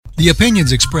The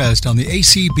opinions expressed on the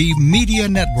ACB Media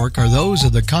Network are those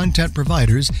of the content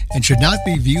providers and should not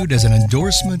be viewed as an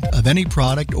endorsement of any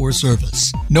product or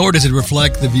service. Nor does it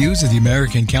reflect the views of the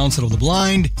American Council of the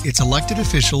Blind, its elected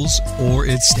officials, or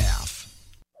its staff.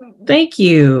 Thank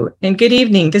you, and good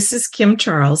evening. This is Kim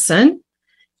Charlson,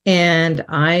 and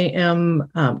I am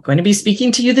going to be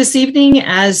speaking to you this evening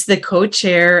as the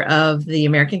co-chair of the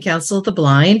American Council of the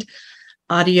Blind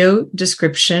Audio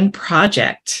Description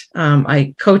Project.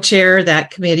 I co-chair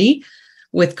that committee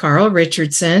with Carl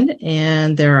Richardson,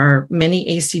 and there are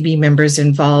many ACB members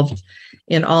involved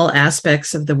in all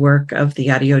aspects of the work of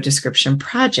the Audio Description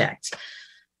Project.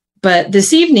 But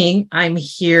this evening, I'm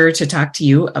here to talk to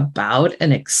you about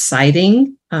an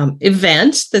exciting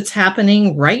event that's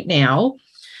happening right now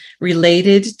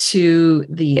related to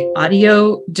the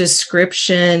Audio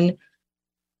Description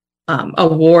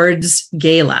Awards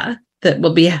Gala that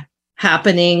will be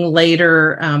happening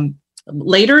later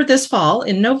this fall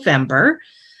in November.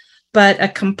 But a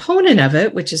component of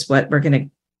it, which is what we're going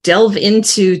to delve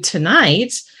into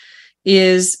tonight,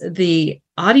 is the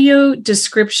Audio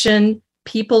Description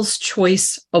People's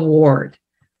Choice Award.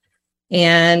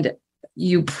 And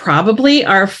you probably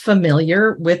are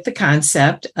familiar with the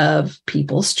concept of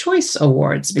People's Choice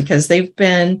Awards because they've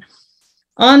been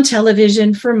on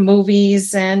television for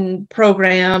movies and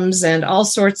programs and all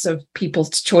sorts of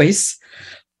people's choice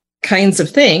kinds of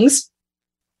things.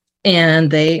 And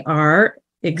they are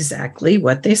exactly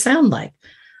what they sound like.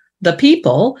 The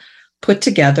people put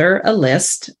together a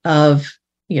list of,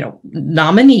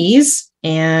 nominees,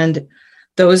 and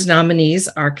those nominees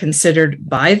are considered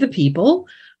by the people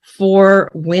for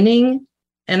winning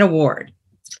an award.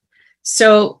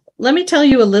 So let me tell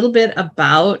you a little bit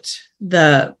about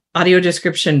the Audio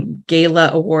Description Gala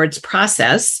Awards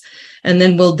process, and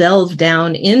then we'll delve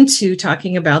down into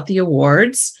talking about the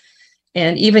awards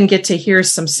and even get to hear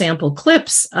some sample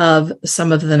clips of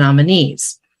some of the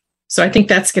nominees. So I think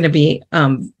that's going to be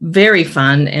very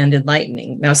fun and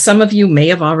enlightening. Now, some of you may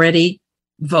have already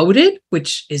voted,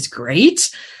 which is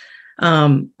great.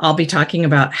 I'll be talking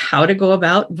about how to go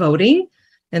about voting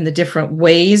and the different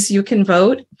ways you can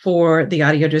vote for the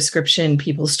Audio Description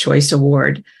People's Choice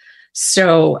Award.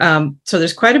 So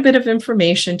there's quite a bit of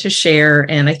information to share,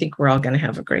 and I think we're all going to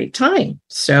have a great time.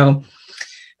 So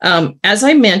as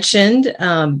I mentioned,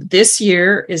 this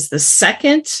year is the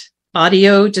second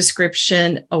Audio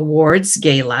Description Awards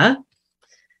Gala,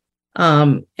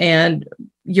 and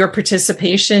your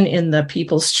participation in the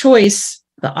People's Choice,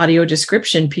 the Audio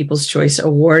Description People's Choice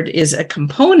Award, is a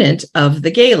component of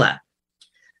the gala.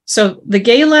 So the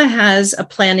gala has a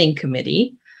planning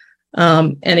committee,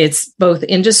 and it's both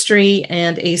industry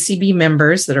and ACB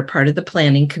members that are part of the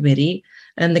planning committee.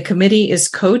 And the committee is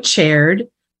co-chaired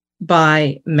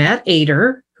by Matt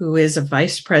Ader, who is a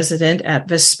vice president at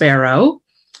Vespero,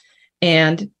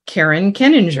 and Karen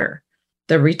Kenninger,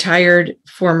 the retired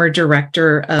former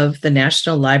director of the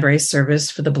National Library Service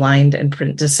for the Blind and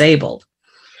Print Disabled.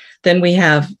 Then we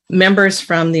have members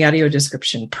from the Audio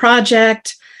Description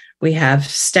Project, we have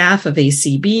staff of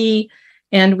ACB,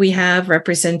 and we have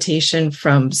representation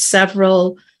from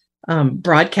several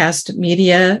broadcast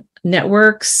media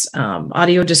networks,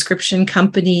 audio description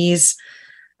companies,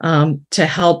 to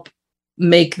help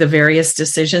make the various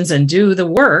decisions and do the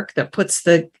work that puts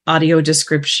the Audio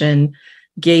Description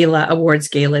Gala Awards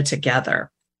Gala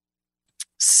together.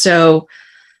 So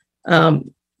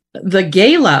the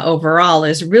gala overall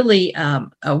is really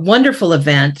a wonderful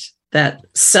event that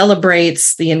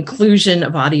celebrates the inclusion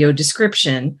of audio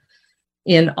description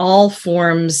in all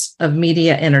forms of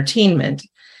media entertainment.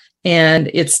 And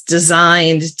it's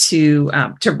designed to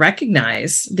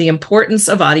recognize the importance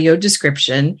of audio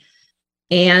description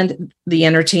and the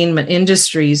entertainment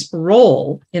industry's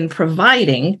role in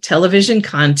providing television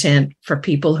content for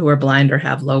people who are blind or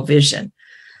have low vision.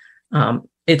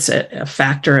 It's a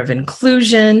factor of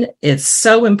inclusion. It's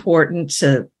so important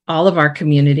to all of our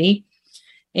community.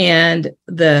 And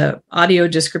the Audio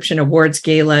Description Awards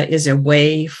Gala is a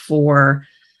way for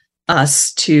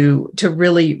us to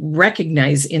really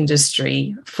recognize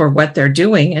industry for what they're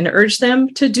doing and urge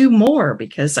them to do more,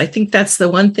 because I think that's the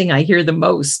one thing I hear the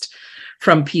most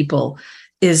from people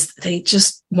is they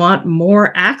just want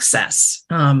more access.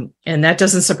 And that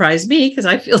doesn't surprise me because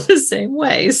I feel the same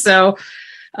way. So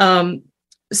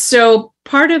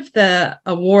part of the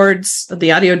awards,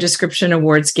 the Audio Description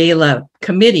Awards Gala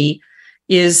committee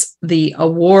is the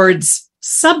awards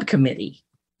subcommittee.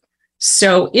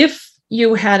 So if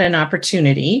you had an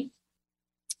opportunity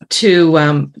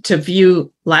to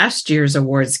view last year's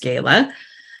awards gala,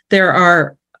 there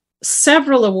are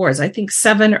several awards, I think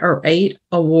 7 or 8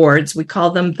 awards. We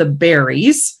call them the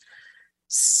berries.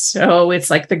 So it's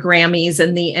like the Grammys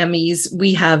and the Emmys.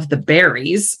 We have the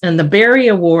Barrys, and the Barry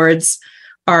Awards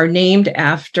are named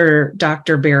after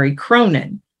Dr. Barry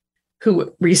Cronin,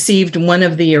 who received one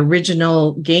of the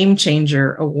original Game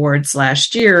Changer Awards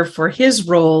last year for his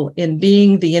role in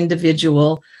being the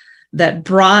individual that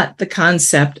brought the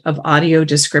concept of audio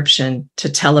description to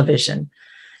television.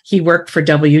 He worked for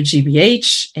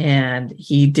WGBH, and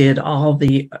he did all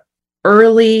the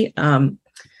early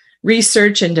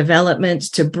research and development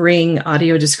to bring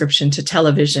audio description to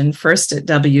television, first at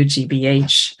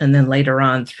WGBH, and then later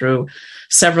on through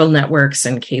several networks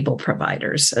and cable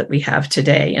providers that we have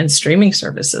today, and streaming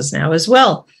services now as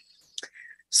well.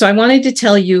 So I wanted to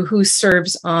tell you who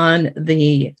serves on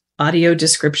the Audio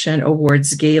Description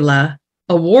Awards Gala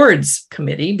Awards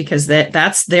Committee, because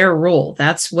that's their role.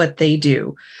 That's what they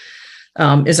do,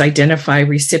 is identify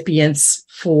recipients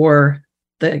for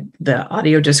the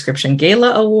Audio Description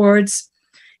Gala Awards,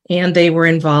 and they were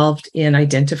involved in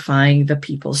identifying the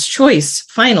People's Choice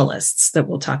finalists that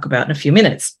we'll talk about in a few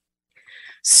minutes.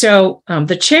 So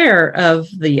the chair of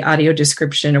the Audio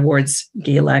Description Awards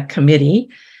Gala Committee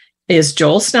is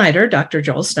Joel Snyder, Dr.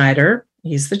 Joel Snyder.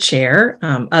 He's the chair.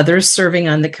 Others serving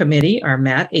on the committee are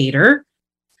Matt Ader,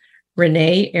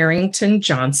 Renee Arrington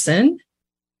Johnson,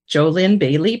 Jolynn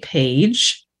Bailey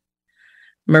Page,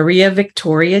 Maria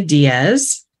Victoria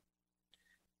Diaz,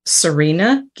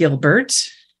 Serena Gilbert,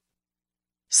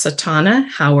 Satana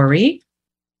Howery,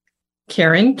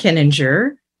 Karen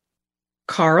Kenninger,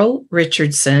 Carl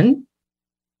Richardson,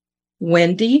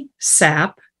 Wendy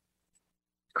Sapp,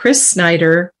 Chris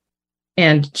Snyder,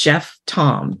 and Jeff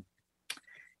Tom.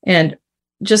 And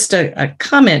just a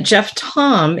comment, Jeff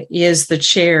Tom is the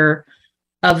chair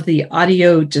of the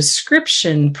Audio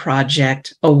Description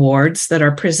Project Awards that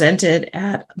are presented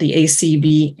at the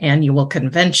ACB annual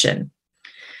convention.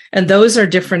 And those are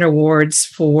different awards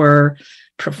for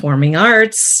performing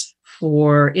arts,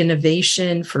 for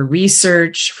innovation, for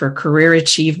research, for career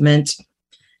achievement.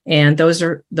 And those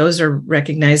are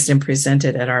recognized and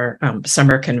presented at our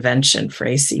summer convention for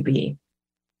ACB.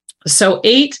 So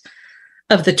 8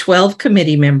 of the 12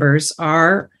 committee members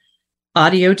are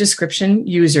audio description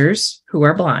users who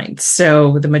are blind.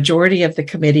 So the majority of the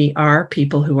committee are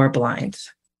people who are blind.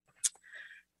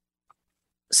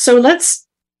 So let's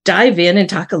dive in and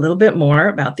talk a little bit more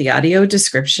about the Audio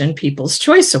Description People's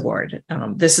Choice Award.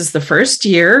 This is the first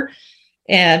year.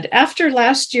 And after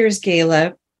last year's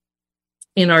gala,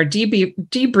 in our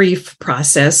debrief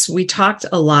process, we talked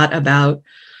a lot about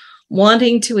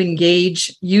wanting to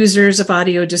engage users of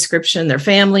audio description, their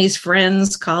families,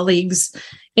 friends, colleagues,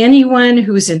 anyone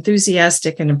who's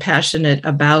enthusiastic and passionate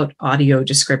about audio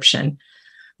description.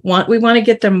 We want to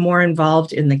get them more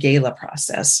involved in the gala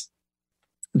process.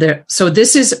 So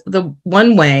this is the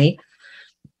one way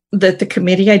that the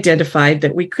committee identified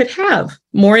that we could have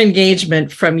more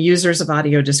engagement from users of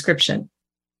audio description,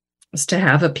 is to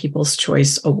have a People's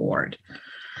Choice Award.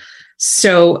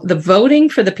 So the voting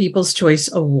for the People's Choice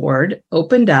Award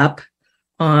opened up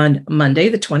on Monday,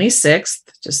 the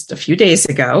 26th, just a few days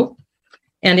ago,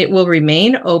 and it will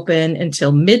remain open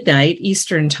until midnight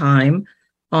Eastern time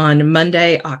on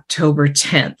Monday, October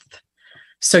 10th.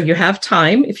 So you have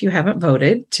time, if you haven't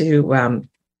voted, to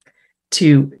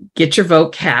get your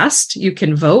vote cast. You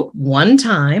can vote one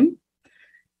time,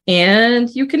 and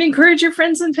you can encourage your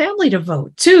friends and family to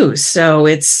vote too. So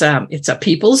it's a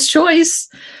people's choice.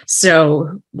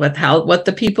 So what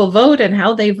the people vote and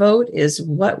how they vote is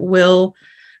what will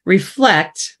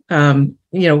reflect,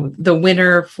 the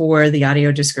winner for the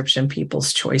Audio Description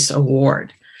People's Choice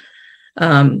Award.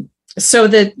 So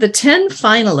the 10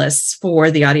 finalists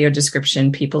for the Audio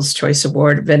Description People's Choice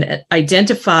Award have been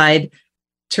identified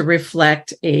to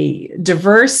reflect a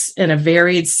diverse and a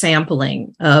varied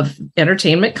sampling of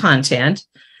entertainment content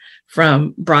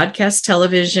from broadcast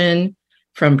television,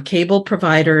 from cable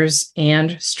providers,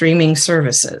 and streaming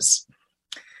services.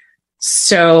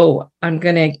 So I'm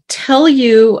going to tell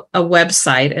you a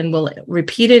website, and we'll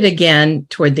repeat it again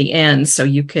toward the end so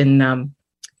you can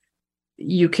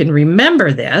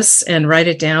remember this and write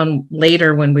it down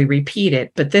later when we repeat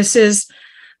it. But this is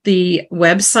the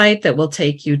website that will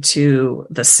take you to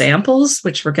the samples,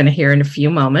 which we're going to hear in a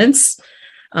few moments.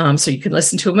 So you can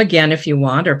listen to them again if you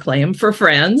want, or play them for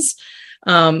friends.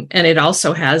 And it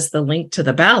also has the link to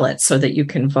the ballot so that you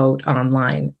can vote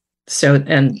online. So,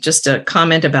 and just a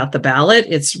comment about the ballot,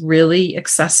 it's really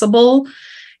accessible.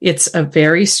 It's a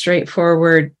very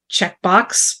straightforward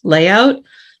checkbox layout.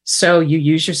 So you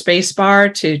use your space bar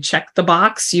to check the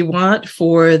box you want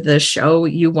for the show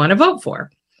you want to vote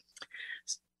for.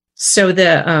 So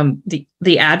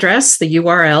the address, the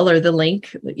URL or the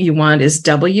link that you want is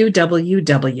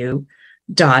www.acb.org.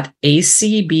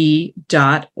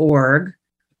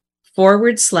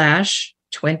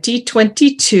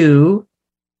 www.acb.org/2022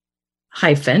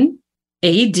 hyphen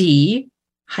AD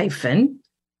hyphen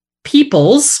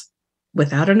peoples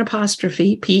without an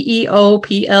apostrophe,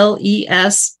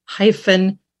 PEOPLES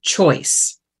hyphen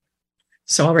choice.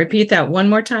 So I'll repeat that one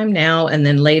more time now and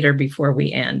then later before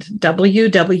we end.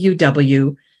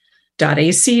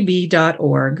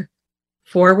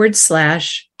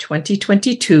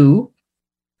 www.acb.org/2022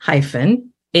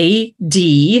 hyphen AD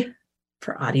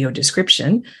for audio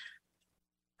description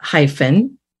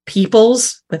hyphen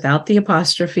peoples without the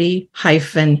apostrophe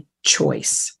hyphen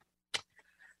choice.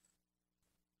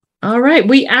 All right.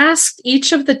 We asked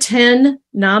each of the 10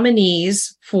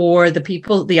 nominees for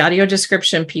the Audio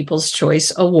Description People's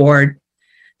Choice Award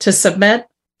to submit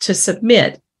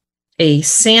a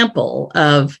sample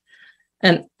of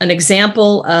an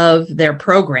example of their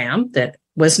program that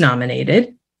was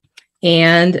nominated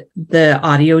and the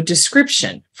audio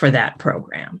description for that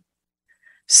program.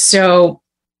 So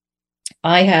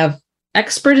I have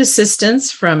expert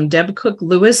assistance from Deb Cook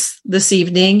Lewis this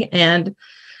evening, and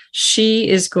she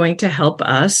is going to help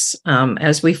us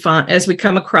as we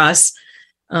come across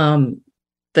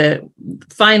the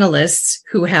finalists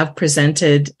who have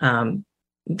presented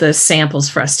the samples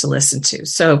for us to listen to.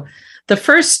 So the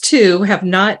first two have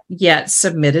not yet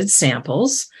submitted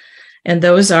samples, and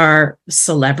those are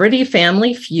Celebrity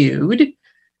Family Feud,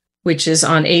 which is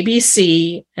on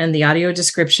ABC, and the audio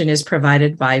description is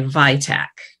provided by Vitac.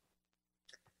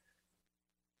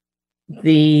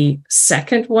 The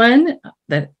second one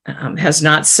that has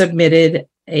not submitted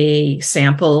a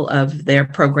sample of their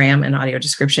program and audio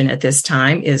description at this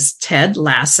time is Ted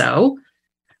Lasso.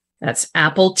 That's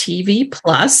Apple TV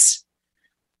Plus,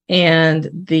 and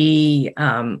the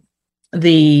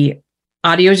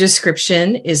audio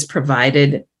description is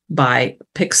provided by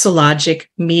Pixelogic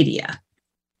Media.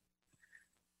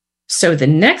 So the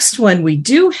next one we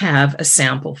do have a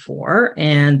sample for,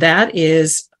 and that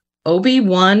is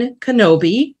Obi-Wan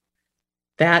Kenobi.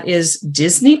 That is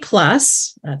Disney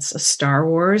Plus. That's a Star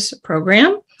Wars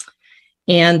program.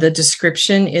 And the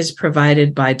description is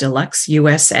provided by Deluxe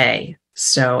USA.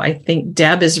 So I think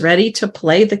Deb is ready to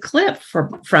play the clip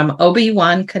from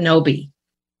Obi-Wan Kenobi.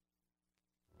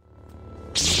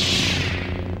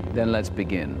 Then let's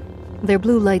begin. Their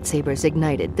blue lightsabers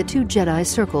ignited, the two Jedi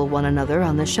circle one another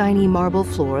on the shiny marble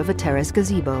floor of a terrace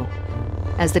gazebo.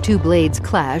 As the two blades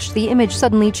clash, the image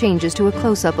suddenly changes to a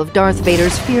close-up of Darth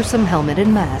Vader's fearsome helmet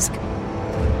and mask.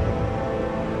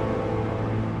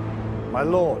 My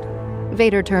lord.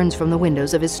 Vader turns from the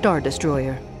windows of his Star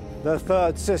Destroyer. The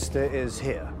third sister is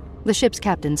here. The ship's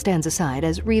captain stands aside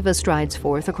as Reva strides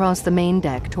forth across the main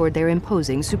deck toward their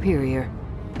imposing superior.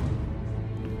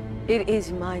 It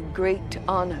is my great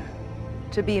honor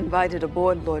to be invited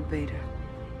aboard, Lord Vader.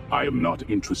 I am not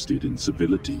interested in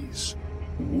civilities.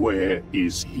 Where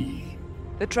is he?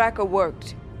 The tracker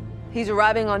worked. He's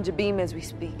arriving on Jabeam as we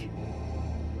speak.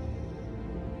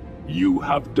 You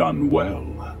have done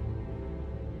well.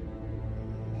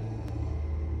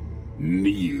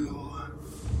 Kneel.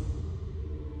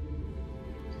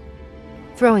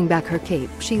 Throwing back her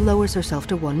cape, she lowers herself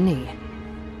to one knee.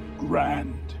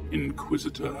 Grand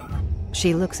Inquisitor.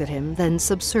 She looks at him, then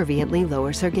subserviently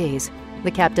lowers her gaze.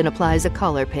 The captain applies a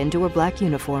collar pin to her black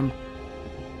uniform.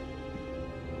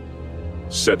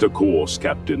 Set a course,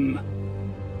 Captain.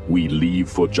 We leave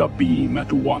for Jabeam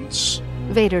at once.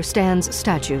 Vader stands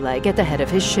statue-like at the head of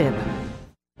his ship.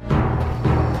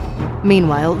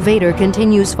 Meanwhile, Vader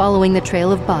continues following the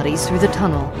trail of bodies through the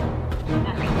tunnel.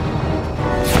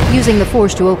 Using the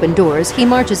Force to open doors, he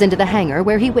marches into the hangar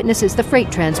where he witnesses the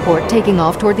freight transport taking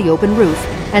off toward the open roof.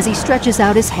 As he stretches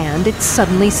out his hand, it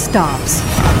suddenly stops.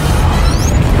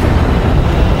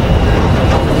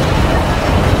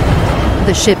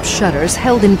 The ship shudders,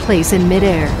 held in place in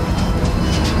midair.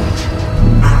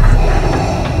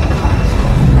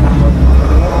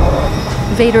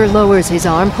 Vader lowers his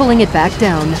arm, pulling it back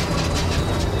down.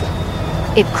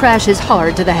 It crashes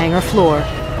hard to the hangar floor.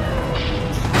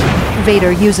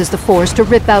 Vader uses the Force to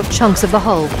rip out chunks of the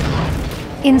hull.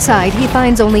 Inside, he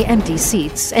finds only empty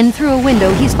seats, and through a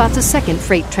window he spots a second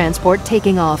freight transport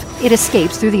taking off. It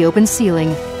escapes through the open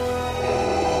ceiling.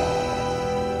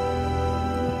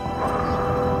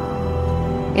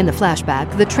 In the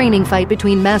flashback, the training fight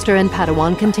between Master and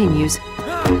Padawan continues.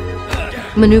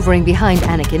 Maneuvering behind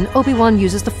Anakin, Obi-Wan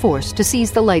uses the Force to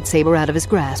seize the lightsaber out of his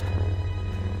grasp.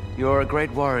 You're a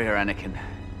great warrior, Anakin.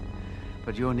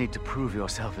 But you'll need to prove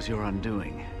yourself as your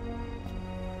undoing.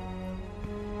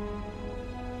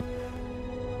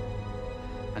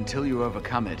 Until you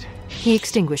overcome it... He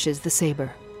extinguishes the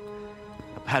saber.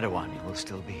 A Padawan you will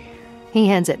still be. He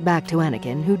hands it back to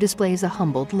Anakin, who displays a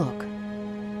humbled look.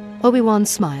 Obi-Wan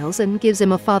smiles and gives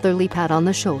him a fatherly pat on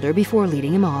the shoulder before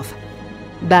leading him off.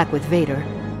 Back with Vader.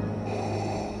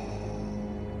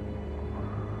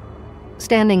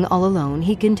 Standing all alone,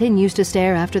 he continues to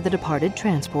stare after the departed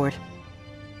transport.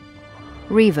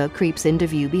 Reva creeps into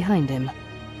view behind him.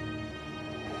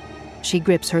 She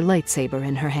grips her lightsaber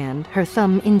in her hand, her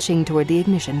thumb inching toward the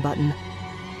ignition button.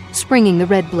 Springing the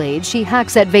red blade, she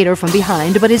hacks at Vader from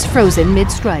behind, but is frozen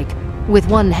mid-strike. With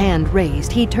one hand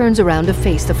raised, he turns around to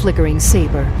face the flickering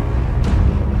saber.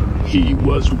 He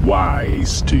was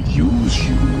wise to use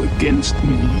you against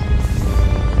me.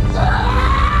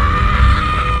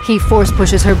 He force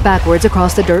pushes her backwards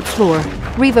across the dirt floor.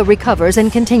 Reva recovers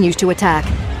and continues to attack.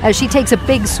 As she takes a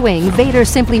big swing, Vader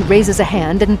simply raises a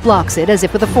hand and blocks it as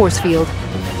if with a force field.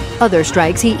 Other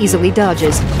strikes he easily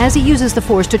dodges. As he uses the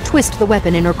force to twist the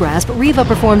weapon in her grasp, Reva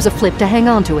performs a flip to hang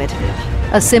on to it.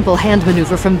 A simple hand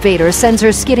maneuver from Vader sends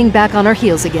her skidding back on her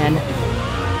heels again.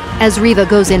 As Reva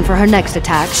goes in for her next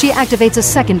attack, she activates a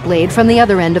second blade from the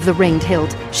other end of the ringed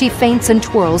hilt. She feints and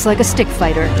twirls like a stick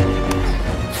fighter.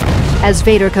 As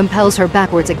Vader compels her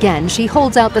backwards again, she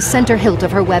holds out the center hilt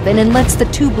of her weapon and lets the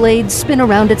two blades spin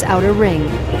around its outer ring.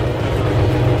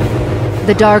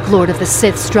 The Dark Lord of the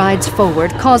Sith strides forward,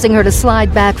 causing her to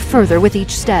slide back further with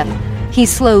each step. He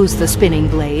slows the spinning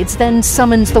blades, then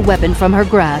summons the weapon from her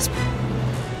grasp.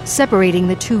 Separating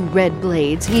the two red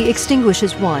blades, he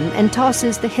extinguishes one and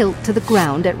tosses the hilt to the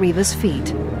ground at Reva's feet.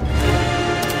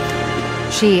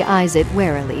 She eyes it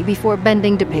warily before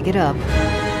bending to pick it up.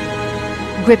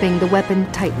 Gripping the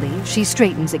weapon tightly, she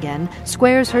straightens again,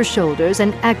 squares her shoulders,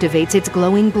 and activates its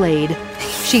glowing blade.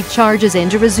 She charges in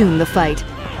to resume the fight.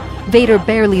 Vader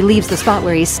barely leaves the spot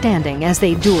where he's standing as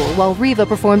they duel, while Reva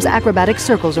performs acrobatic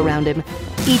circles around him.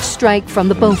 Each strike from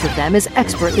the both of them is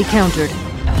expertly countered.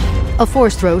 A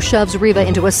force throw shoves Reva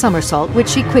into a somersault, which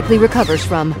she quickly recovers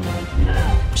from.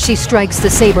 She strikes the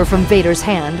saber from Vader's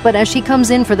hand, but as she comes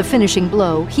in for the finishing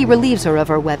blow, he relieves her of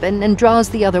her weapon and draws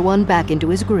the other one back into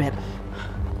his grip.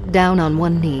 Down on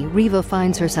one knee, Reva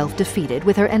finds herself defeated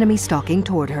with her enemy stalking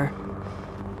toward her.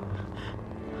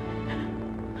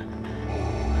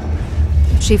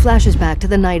 She flashes back to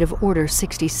the night of Order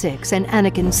 66 and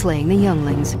Anakin slaying the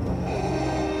younglings.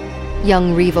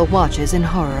 Young Reva watches in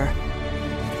horror.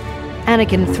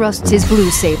 Anakin thrusts his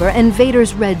blue saber and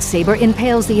Vader's red saber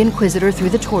impales the Inquisitor through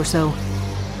the torso.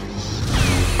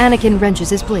 Anakin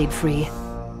wrenches his blade free.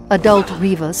 Adult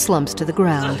Reva slumps to the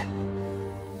ground.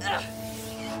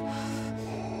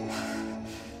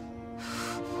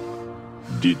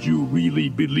 Did you really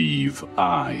believe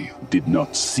I did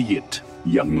not see it,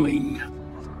 youngling?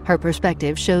 Her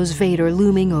perspective shows Vader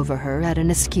looming over her at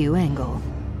an askew angle.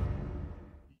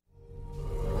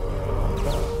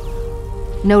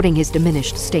 Noting his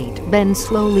diminished state, Ben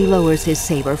slowly lowers his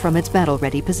saber from its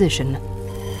battle-ready position.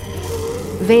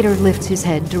 Vader lifts his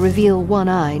head to reveal one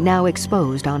eye now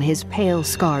exposed on his pale,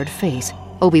 scarred face.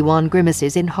 Obi-Wan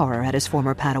grimaces in horror at his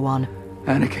former Padawan.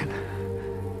 Anakin.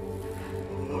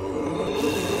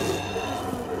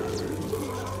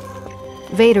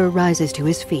 Vader rises to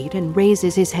his feet and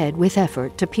raises his head with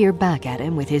effort to peer back at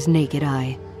him with his naked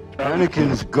eye.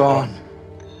 Anakin's gone.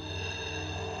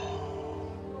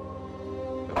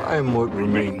 I am what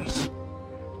remains.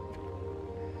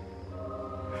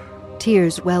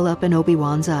 Tears well up in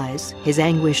Obi-Wan's eyes, his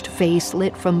anguished face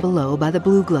lit from below by the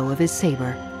blue glow of his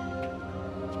saber.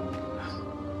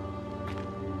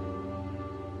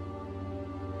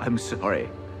 I'm sorry.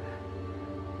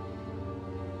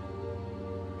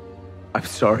 I'm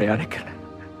sorry, Anakin.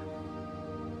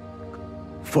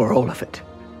 For all of it.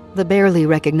 The barely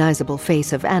recognizable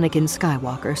face of Anakin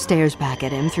Skywalker stares back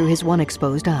at him through his one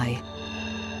exposed eye.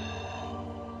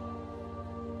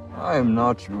 I am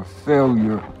not your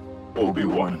failure,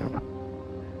 Obi-Wan.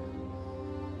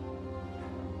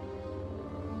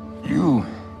 You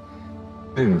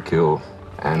didn't kill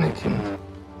Anakin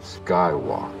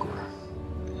Skywalker.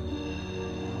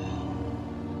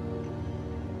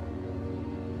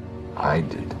 I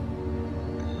did.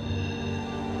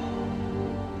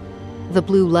 The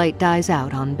blue light dies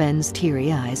out on Ben's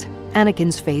teary eyes.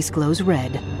 Anakin's face glows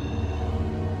red.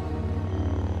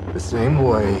 The same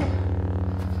way,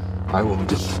 I will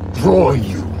destroy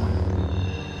you.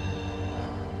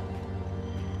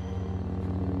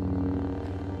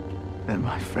 Then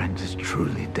my friend is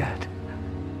truly dead.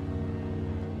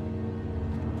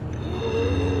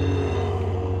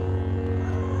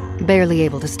 Barely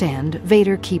able to stand,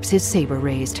 Vader keeps his saber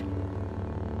raised.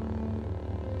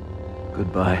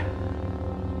 Goodbye,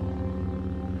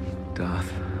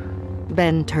 Darth.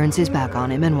 Ben turns his back on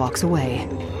him and walks away.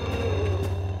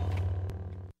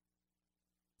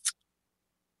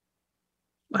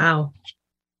 Wow.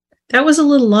 That was a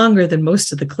little longer than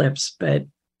most of the clips, but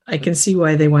I can see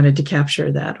why they wanted to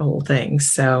capture that whole thing.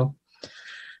 So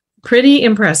pretty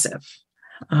impressive.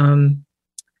 All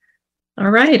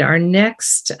right. Our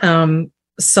next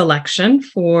selection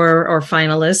for, or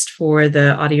finalist for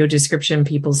the Audio Description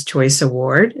People's Choice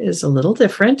Award is a little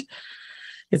different.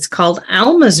 It's called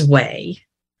Alma's Way,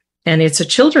 and it's a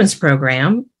children's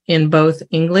program in both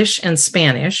English and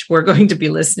Spanish. We're going to be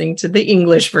listening to the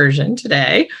English version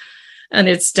today, and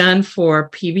it's done for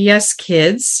PBS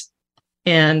Kids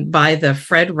and by the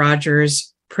Fred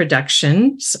Rogers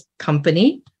Productions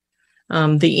Company.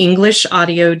 The English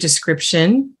audio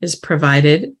description is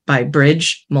provided by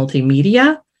Bridge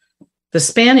Multimedia. The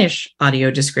Spanish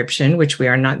audio description, which we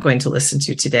are not going to listen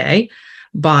to today,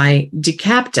 by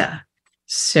Decapta.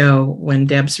 So when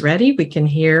Deb's ready, we can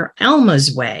hear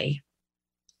Alma's Way.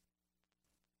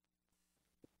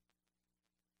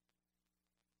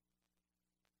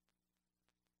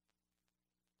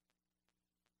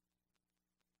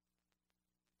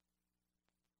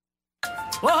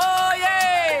 Whoa,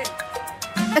 yeah!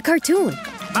 A cartoon.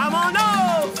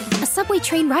 Vámonos! A subway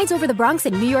train rides over the Bronx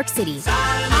in New York City.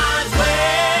 Alma's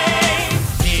Way,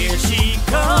 here she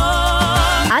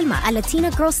comes. Alma, a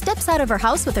Latina girl, steps out of her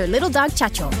house with her little dog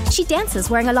Chacho. She dances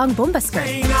wearing a long bomba skirt.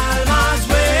 Sing Alma's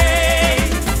Way,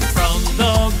 from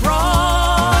the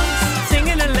Bronx,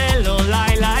 singing a lelo,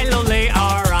 lai, lole,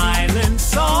 our island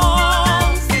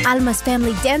song. Alma's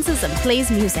family dances and plays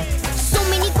music. So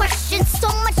many questions, so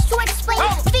much to explain.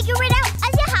 Figure it out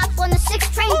as you hop on the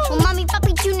 6th train. Well, Mommy,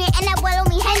 Papi, Junior, and Abuelo,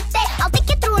 mi gente. I'll think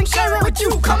it through and share it with you.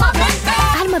 Come on, let's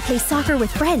Alma plays soccer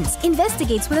with friends,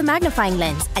 investigates with a magnifying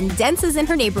lens, and dances in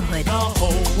her neighborhood. The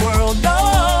whole world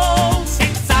knows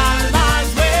it's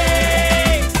Alma's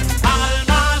Way.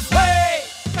 Alma's Way.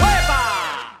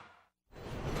 Hueva!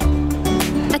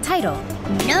 A title.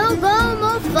 No go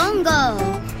mofongo.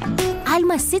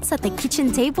 Alma sits at the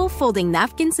kitchen table folding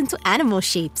napkins into animal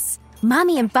shapes.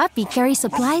 Mommy and Papi carry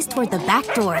supplies toward the back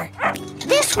door.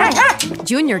 This way.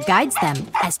 Junior guides them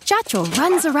as Chacho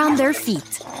runs around their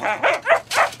feet.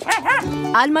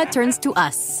 Alma turns to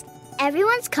us.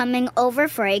 Everyone's coming over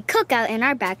for a cookout in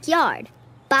our backyard.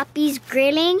 Papi's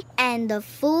grilling, and the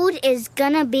food is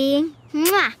gonna be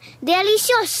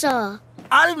delicioso.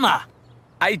 Alma,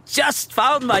 I just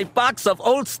found my box of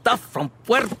old stuff from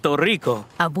Puerto Rico.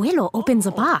 Abuelo opens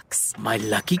a box. My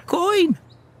lucky coin.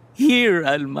 Here,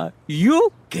 Alma,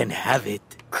 you can have it.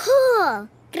 Cool.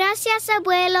 Gracias,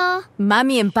 abuelo.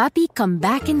 Mommy and Papi come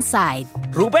back inside.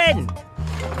 Ruben,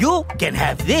 you can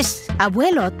have this.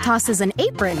 Abuelo tosses an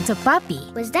apron to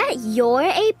Papi. Was that your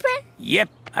apron? Yep,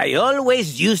 I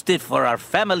always used it for our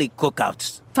family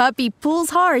cookouts. Papi pulls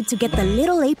hard to get the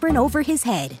little apron over his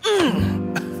head.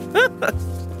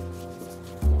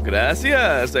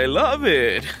 Gracias, I love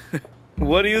it.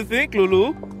 What do you think,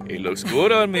 Lulu? It looks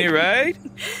good on me, right?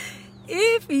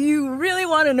 If you really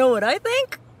want to know what I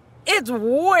think, it's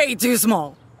way too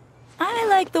small. I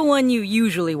like the one you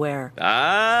usually wear.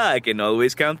 I can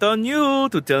always count on you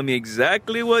to tell me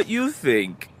exactly what you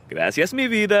think. Gracias, mi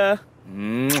vida.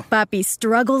 Papi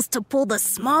struggles to pull the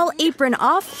small apron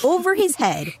off over his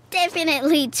head.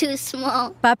 Definitely too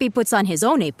small. Papi puts on his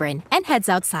own apron and heads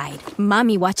outside.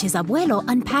 Mommy watches Abuelo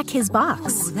unpack his box.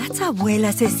 Oh, that's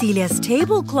Abuela Cecilia's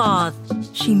tablecloth.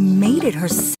 She made it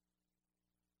herself.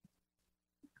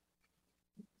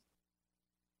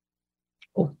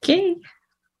 Okay.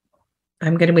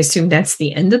 I'm going to assume that's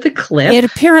the end of the clip. It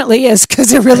apparently is,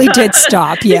 because it really did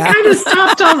stop. Yeah, it kind of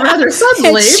stopped on rather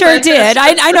suddenly. It sure did.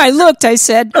 I know. I looked. I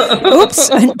said, "Oops,"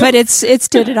 but it's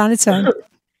did it on its own.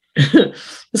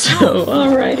 So,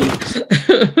 all righty.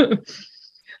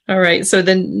 All right. So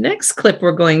the next clip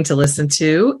we're going to listen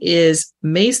to is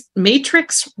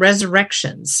Matrix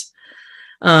Resurrections,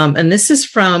 and this is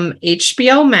from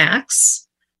HBO Max,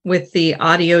 with the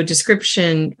audio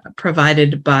description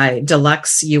provided by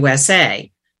Deluxe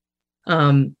USA.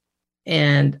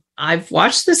 And I've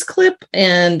watched this clip,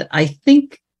 and I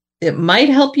think it might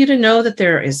help you to know that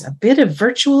there is a bit of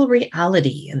virtual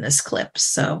reality in this clip.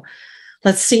 So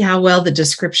let's see how well the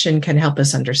description can help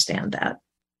us understand that.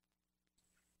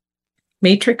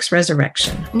 Matrix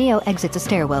Resurrection. Neo exits a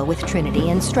stairwell with Trinity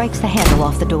and strikes the handle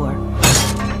off the door.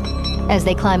 As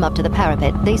they climb up to the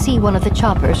parapet, they see one of the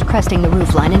choppers cresting the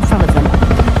roofline in front of them.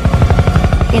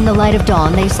 In the light of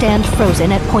dawn, they stand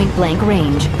frozen at point-blank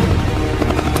range.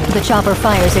 The chopper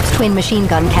fires its twin machine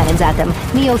gun cannons at them.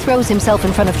 Neo throws himself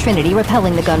in front of Trinity,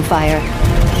 repelling the gunfire.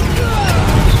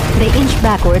 They inch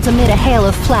backwards amid a hail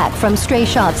of flak from stray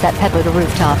shots that pepper the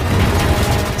rooftop.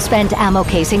 Spent ammo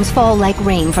casings fall like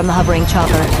rain from the hovering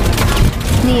chopper.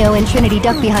 Neo and Trinity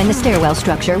duck behind the stairwell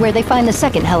structure, where they find the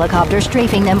second helicopter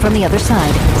strafing them from the other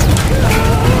side.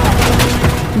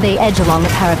 They edge along the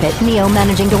parapet, Neo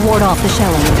managing to ward off the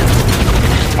shelling.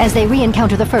 As they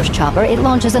re-encounter the first chopper, it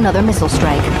launches another missile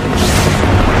strike.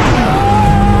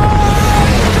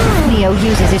 Neo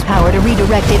uses his power to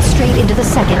redirect it straight into the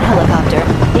second helicopter.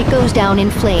 It goes down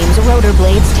in flames, rotor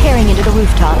blades tearing into the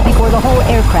rooftop before the whole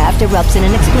aircraft erupts in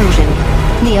an explosion.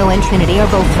 Neo and Trinity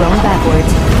are both thrown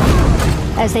backwards.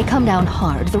 As they come down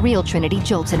hard, the real Trinity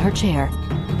jolts in her chair.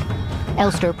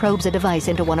 Elster probes a device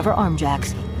into one of her arm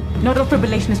jacks. Nodal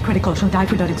fibrillation is critical. She'll die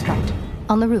without extract.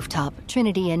 On the rooftop,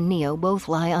 Trinity and Neo both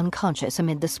lie unconscious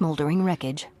amid the smoldering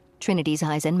wreckage. Trinity's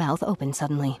eyes and mouth open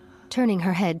suddenly. Turning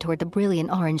her head toward the brilliant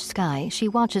orange sky, she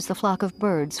watches the flock of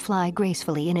birds fly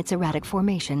gracefully in its erratic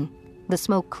formation. The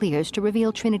smoke clears to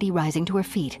reveal Trinity rising to her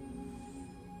feet.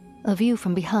 A view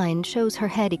from behind shows her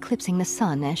head eclipsing the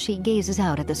sun as she gazes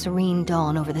out at the serene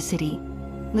dawn over the city.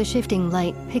 The shifting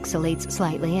light pixelates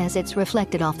slightly as it's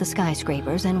reflected off the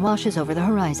skyscrapers and washes over the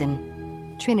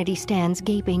horizon. Trinity stands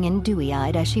gaping and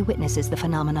dewy-eyed as she witnesses the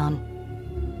phenomenon.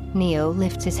 Neo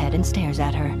lifts his head and stares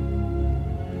at her.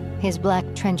 His black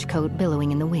trench coat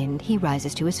billowing in the wind, he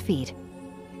rises to his feet.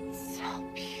 So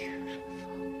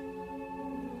beautiful.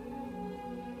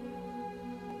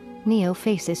 Neo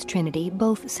faces Trinity,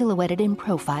 both silhouetted in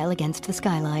profile against the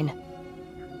skyline.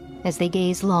 As they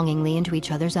gaze longingly into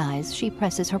each other's eyes, she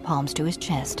presses her palms to his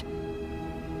chest.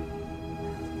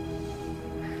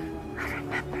 I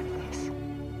remember this.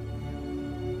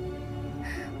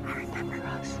 I remember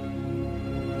us.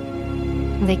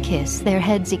 They kiss, their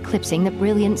heads eclipsing the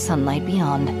brilliant sunlight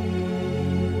beyond.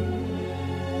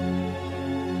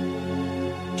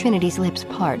 Trinity's lips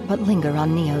part but linger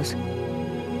on Neo's.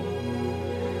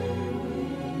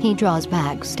 He draws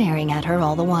back, staring at her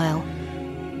all the while.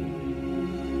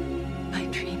 My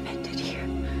dream ended here.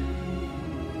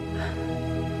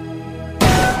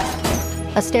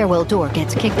 A stairwell door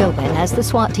gets kicked open as the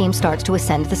SWAT team starts to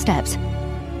ascend the steps.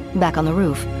 Back on the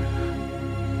roof,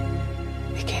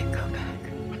 We can't go back.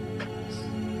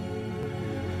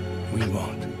 We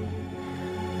won't.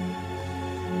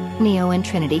 Neo and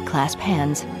Trinity clasp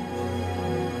hands.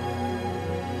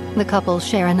 The couple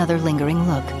share another lingering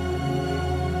look.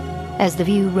 As the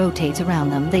view rotates around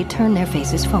them, they turn their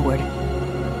faces forward.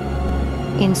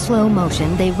 In slow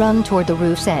motion, they run toward the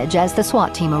roof's edge as the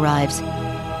SWAT team arrives.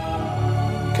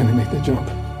 Can I make the jump?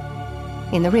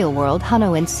 In the real world,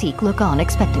 Hano and Seek look on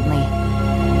expectantly.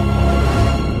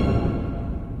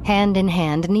 Hand in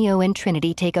hand, Neo and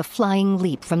Trinity take a flying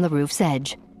leap from the roof's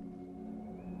edge.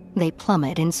 They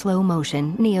plummet in slow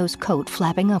motion, Neo's coat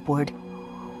flapping upward.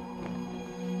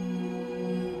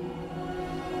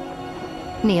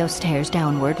 Neo stares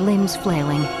downward, limbs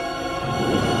flailing.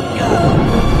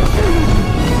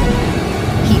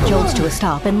 He jolts to a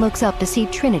stop and looks up to see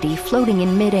Trinity floating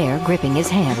in midair, gripping his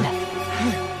hand.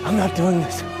 I'm not doing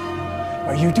this.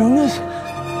 Are you doing this?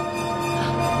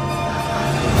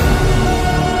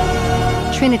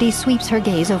 Trinity sweeps her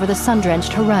gaze over the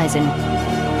sun-drenched horizon.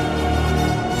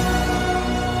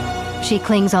 She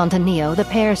clings onto Neo, the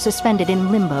pair suspended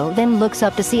in limbo, then looks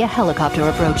up to see a helicopter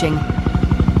approaching.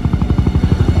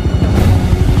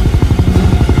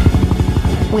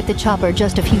 With the chopper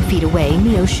just a few feet away,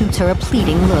 Neo shoots her a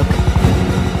pleading look.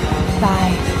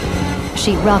 Bye.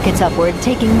 She rockets upward,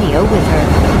 taking Neo with her.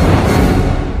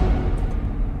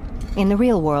 In the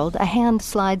real world, a hand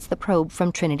slides the probe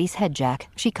from Trinity's head jack.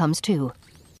 She comes to.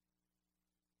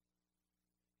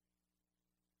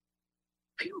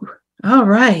 Phew. All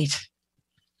right.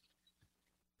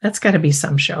 That's got to be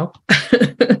some show.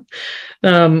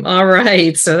 All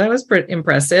right. So that was pretty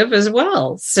impressive as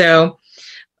well. So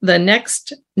the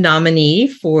next nominee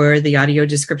for the Audio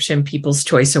Description People's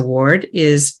Choice Award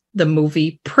is the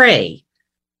movie Prey,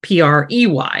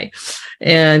 Prey.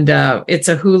 And it's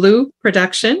a Hulu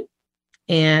production.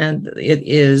 And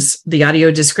the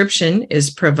audio description is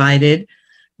provided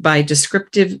by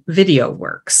Descriptive Video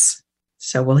Works.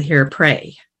 So we'll hear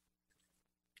Prey.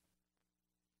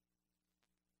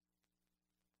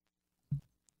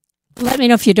 Let me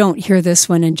know if you don't hear this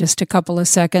one in just a couple of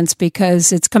seconds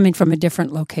because it's coming from a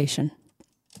different location.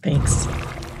 Thanks.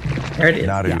 There it is.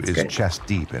 Naru is chest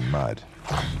deep in mud.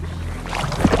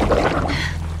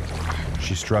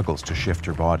 She struggles to shift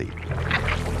her body.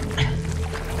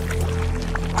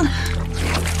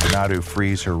 Naru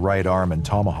frees her right arm and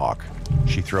tomahawk.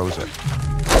 She throws it.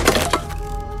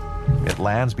 It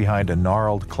lands behind a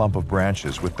gnarled clump of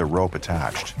branches with the rope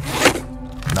attached.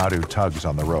 Naru tugs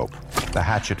on the rope. The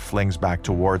hatchet flings back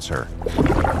towards her.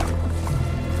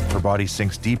 Her body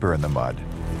sinks deeper in the mud.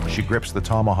 She grips the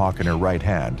tomahawk in her right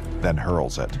hand, then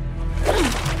hurls it.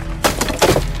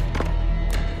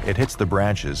 It hits the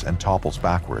branches and topples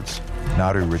backwards.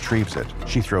 Naru retrieves it.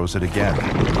 She throws it again.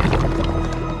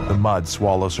 The mud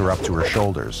swallows her up to her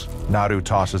shoulders. Naru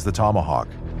tosses the tomahawk.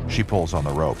 She pulls on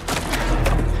the rope.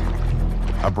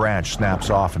 A branch snaps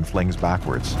off and flings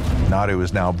backwards. Naru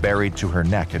is now buried to her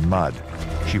neck in mud.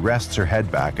 She rests her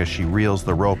head back as she reels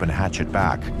the rope and hatchet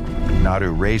back.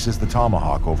 Naru raises the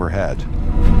tomahawk overhead.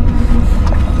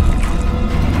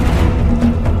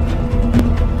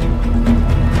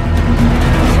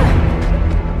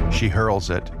 She hurls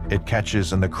it. It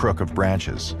catches in the crook of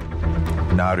branches.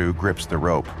 Naru grips the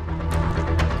rope.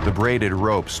 The braided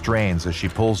rope strains as she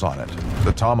pulls on it.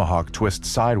 The tomahawk twists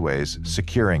sideways,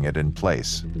 securing it in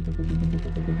place.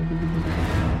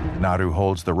 Naru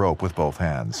holds the rope with both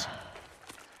hands.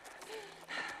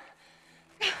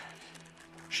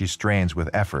 She strains with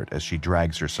effort as she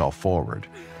drags herself forward.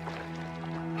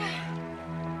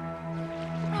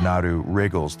 Naru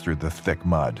wriggles through the thick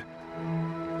mud.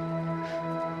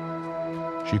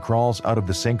 She crawls out of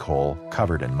the sinkhole,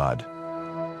 covered in mud.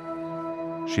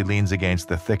 She leans against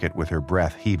the thicket with her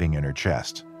breath heaving in her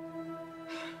chest.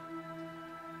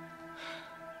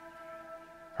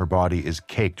 Her body is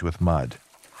caked with mud.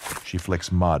 She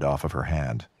flicks mud off of her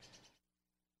hand.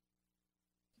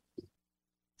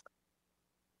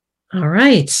 All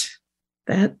right.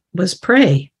 That was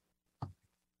Prey.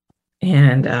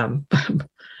 And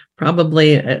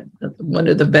probably one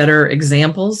of the better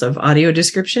examples of audio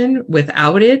description.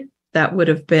 Without it, that would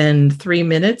have been 3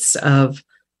 minutes of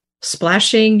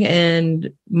splashing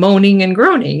and moaning and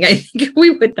groaning. I think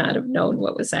we would not have known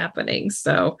what was happening.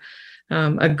 So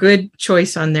a good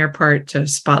choice on their part to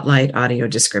spotlight audio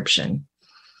description.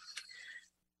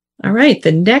 All right,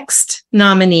 the next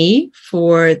nominee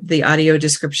for the Audio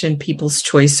Description People's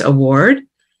Choice Award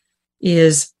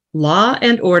is Law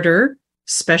and Order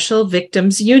Special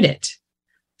Victims Unit.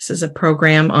 This is a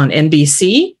program on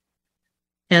NBC,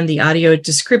 and the audio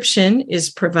description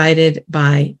is provided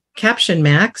by Caption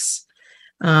Max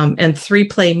and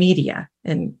 3Play Media.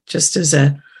 And just as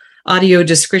a audio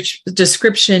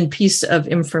description piece of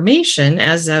information,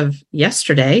 as of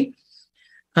yesterday,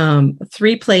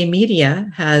 3Play Media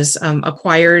has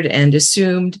acquired and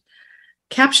assumed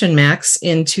Caption Max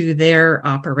into their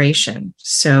operation.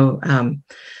 So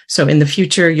in the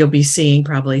future, you'll be seeing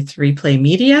probably 3Play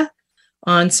Media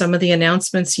on some of the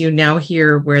announcements. You now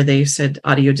hear where they said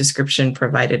audio description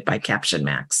provided by Caption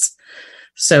Max.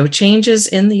 So changes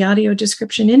in the audio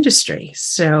description industry.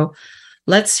 So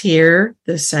let's hear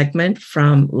the segment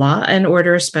from Law and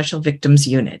Order Special Victims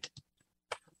Unit.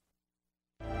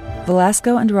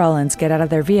 Velasco and Rollins get out of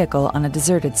their vehicle on a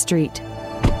deserted street.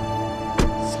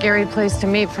 Scary place to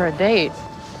meet for a date.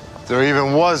 There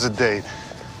even was a date.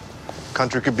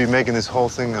 Country could be making this whole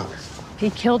thing up.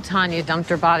 He killed Tanya, dumped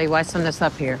her body. Why send us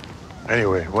up here?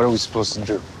 Anyway, what are we supposed to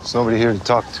do? There's nobody here to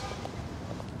talk to.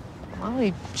 Well,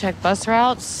 we check bus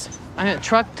routes,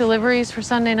 truck deliveries for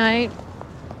Sunday night,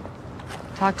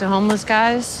 talk to homeless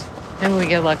guys, maybe we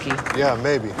get lucky. Yeah,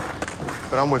 maybe.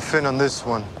 But I'm with Finn on this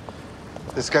one.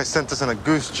 This guy sent us on a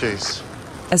goose chase.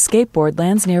 A skateboard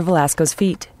lands near Velasco's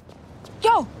feet.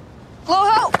 Yo! Blow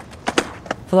help!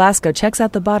 Velasco checks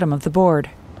out the bottom of the board.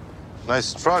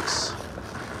 Nice trucks.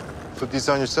 Put these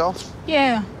on yourself?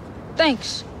 Yeah,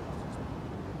 thanks.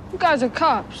 You guys are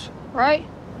cops, right?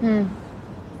 You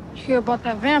hear about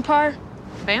that vampire?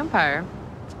 Vampire?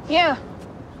 Yeah,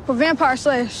 we're vampire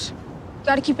slayers.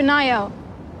 Gotta keep an eye out.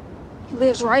 He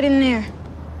lives right in there.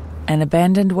 An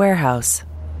abandoned warehouse.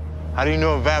 How do you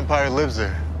know a vampire lives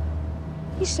there?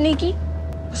 He's sneaky.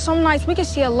 But some nights we can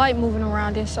see a light moving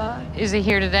around inside. Is he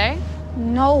here today?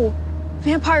 No.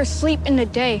 Vampires sleep in the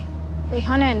day. They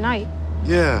hunt at night.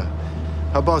 Yeah.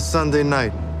 How about Sunday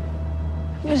night?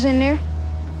 He was in there.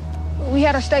 We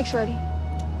had our steaks ready.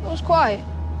 It was quiet.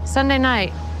 Sunday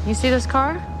night. You see this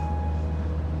car?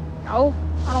 No,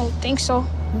 I don't think so.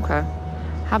 Okay.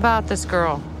 How about this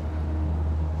girl?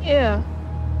 Yeah,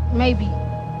 maybe.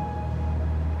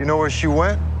 You know where she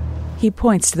went? He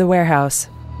points to the warehouse.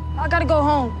 I gotta go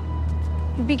home.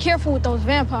 You be careful with those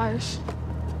vampires.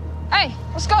 Hey,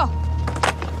 let's go.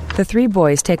 The three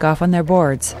boys take off on their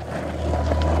boards.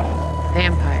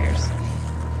 Vampires.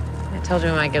 I told you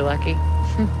we might get lucky.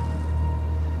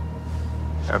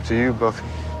 After you, Buffy.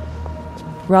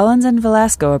 Rollins and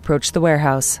Velasco approach the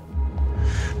warehouse.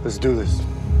 Let's do this.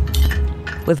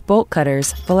 With bolt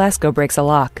cutters, Velasco breaks a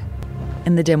lock.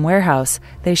 In the dim warehouse,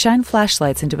 they shine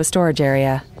flashlights into a storage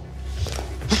area.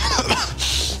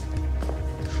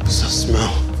 What's that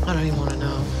smell? I don't even want to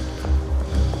know.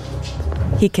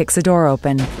 He kicks a door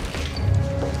open.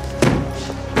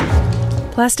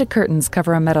 Plastic curtains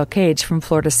cover a metal cage from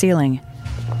floor to ceiling.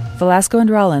 Velasco and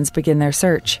Rollins begin their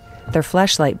search. Their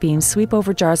flashlight beams sweep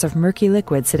over jars of murky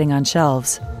liquid sitting on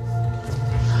shelves.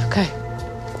 Okay.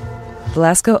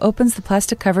 Velasco opens the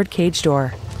plastic-covered cage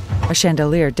door. A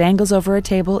chandelier dangles over a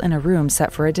table in a room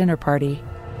set for a dinner party.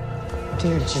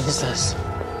 Dear Jesus.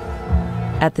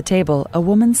 At the table, a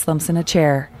woman slumps in a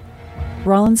chair.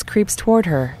 Rollins creeps toward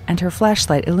her, and her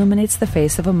flashlight illuminates the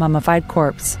face of a mummified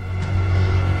corpse.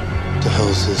 What the hell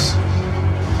is this?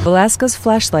 Velasco's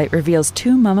flashlight reveals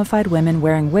two mummified women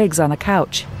wearing wigs on a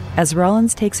couch. As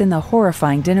Rollins takes in the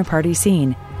horrifying dinner party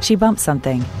scene, she bumps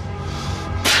something.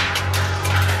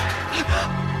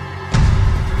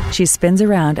 She spins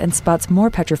around and spots more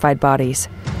petrified bodies.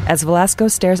 As Velasco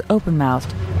stares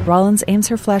open-mouthed, Rollins aims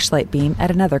her flashlight beam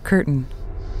at another curtain.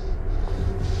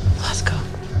 Velasco.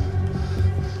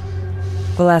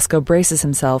 Velasco braces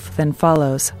himself, then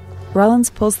follows.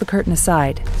 Rollins pulls the curtain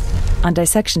aside. On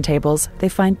dissection tables, they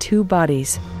find two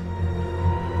bodies.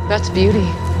 That's Beauty.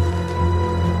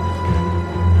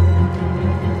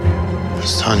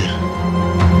 It's Tanya.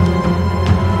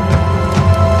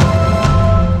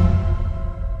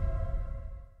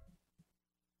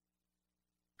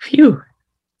 Phew.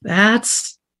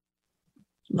 That's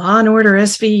Law and Order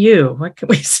SVU. What can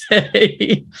we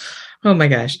say? Oh my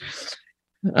gosh.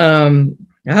 All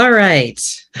right.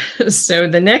 So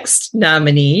the next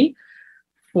nominee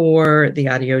for the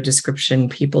Audio Description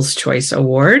People's Choice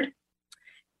Award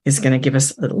is going to give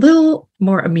us a little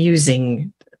more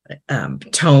amusing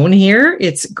tone here.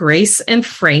 It's Grace and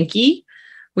Frankie,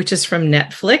 which is from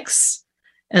Netflix,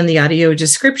 and the audio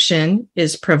description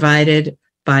is provided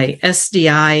by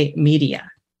SDI Media.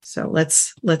 So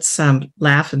let's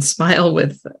laugh and smile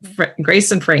with Grace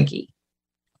and Frankie.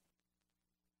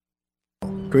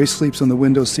 Grace sleeps on the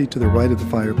window seat to the right of the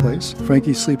fireplace.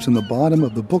 Frankie sleeps on the bottom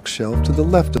of the bookshelf to the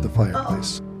left of the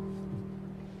fireplace.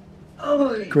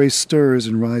 Grace stirs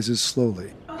and rises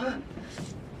slowly.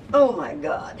 Oh my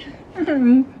God.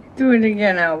 Do it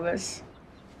again, Elvis.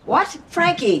 What?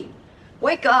 Frankie,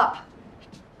 wake up.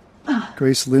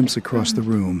 Grace limps across the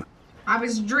room. I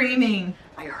was dreaming.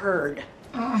 I heard.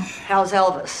 How's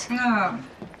Elvis?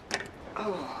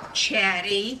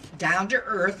 Chatty, down to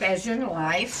earth as in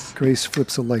life. Grace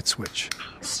flips a light switch.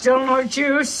 Still no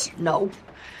juice? No.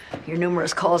 Your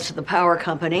numerous calls to the power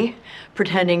company,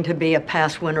 pretending to be a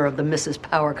past winner of the Mrs.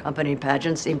 Power Company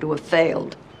pageant, seem to have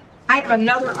failed. I have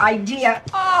another idea.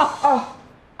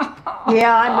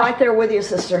 Yeah, I'm right there with you,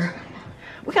 sister.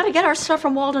 We gotta get our stuff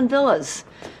from Walden Villas.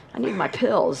 I need my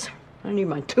pills. I need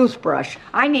my toothbrush.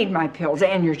 I need my pills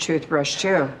and your toothbrush,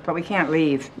 too. But we can't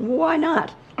leave. Why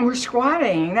not? We're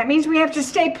squatting. That means we have to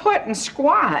stay put and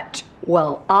squat.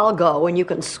 Well, I'll go and you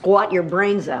can squat your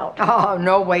brains out. Oh,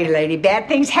 no way, lady. Bad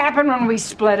things happen when we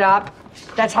split up.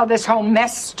 That's how this whole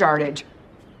mess started.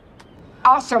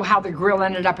 Also how the grill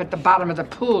ended up at the bottom of the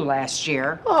pool last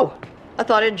year. Oh, I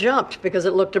thought it jumped because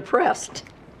it looked depressed.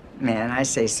 Man, I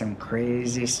say some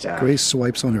crazy stuff. Grace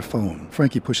swipes on her phone.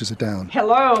 Frankie pushes it down.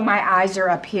 Hello, my eyes are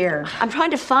up here. I'm trying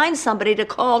to find somebody to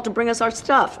call to bring us our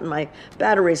stuff, and my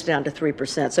battery's down to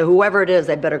 3%, so whoever it is,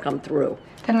 they better come through.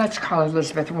 Then let's call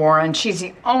Elizabeth Warren. She's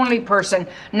the only person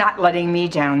not letting me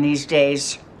down these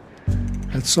days.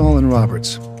 That's Saul and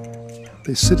Roberts.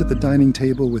 They sit at the dining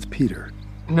table with Peter.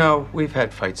 No, we've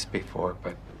had fights before,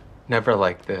 but never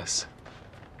like this.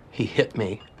 He hit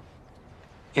me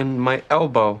in my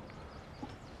elbow.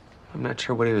 I'm not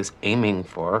sure what he was aiming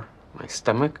for. My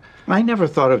stomach? I never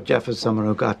thought of Jeff as someone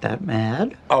who got that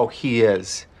mad. Oh, he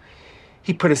is.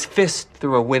 He put his fist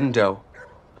through a window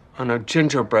on a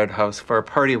gingerbread house for a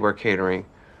party we're catering.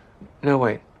 No,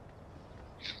 wait.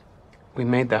 We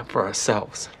made that for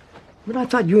ourselves. But I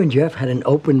thought you and Jeff had an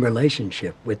open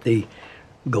relationship with the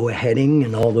go-aheading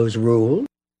and all those rules.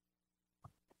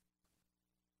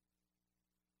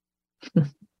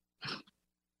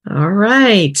 All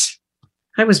right.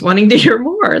 I was wanting to hear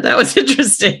more. That was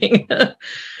interesting.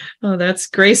 Oh, that's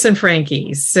Grace and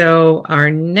Frankie. So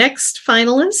our next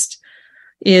finalist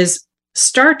is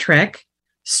Star Trek: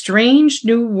 Strange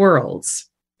New Worlds.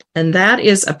 And that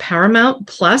is a Paramount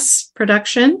Plus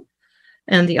production.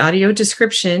 And the audio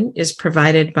description is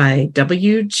provided by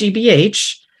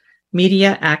WGBH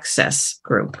Media Access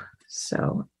Group.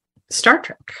 So Star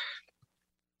Trek.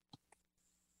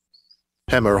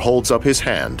 Hemmer holds up his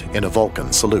hand in a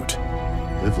Vulcan salute.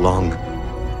 Live long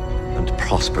and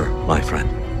prosper, my friend.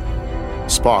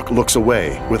 Spock looks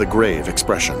away with a grave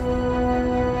expression.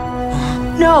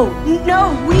 No,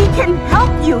 we can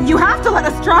help you. You have to let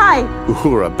us try.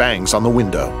 Uhura bangs on the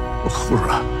window.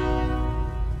 Uhura.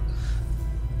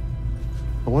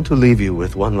 I want to leave you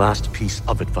with one last piece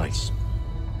of advice.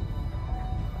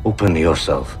 Open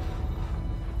yourself.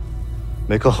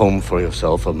 Make a home for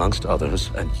yourself amongst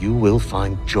others, and you will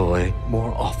find joy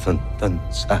more often than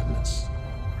sadness.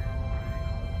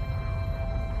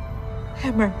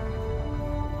 Hammer.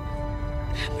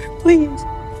 Hammer, please.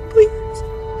 Please.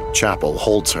 Chapel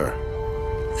holds her.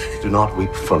 Do not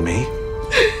weep for me.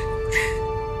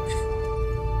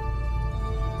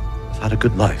 I've had a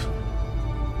good life.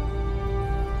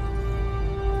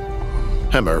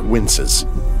 Hemmer winces.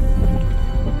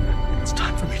 It's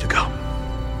time for me to go.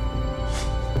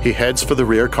 He heads for the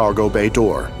rear cargo bay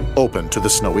door, open to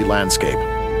the snowy landscape.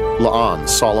 La'an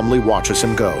solemnly watches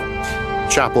him go.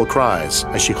 Chapel cries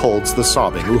as she holds the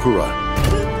sobbing Uhura.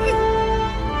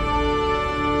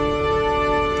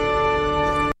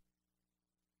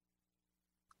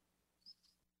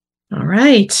 All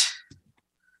right.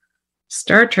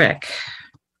 Star Trek.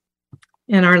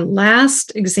 And our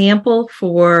last example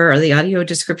for the audio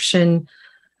description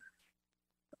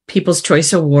People's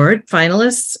Choice Award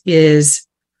finalists is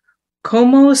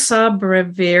Como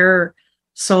Sobrevivir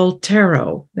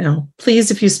Soltero. Now,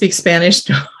 please, if you speak Spanish,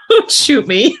 don't shoot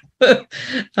me.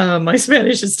 My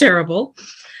Spanish is terrible.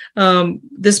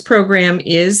 This program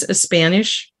is a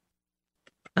Spanish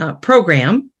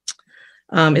program.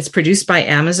 It's produced by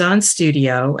Amazon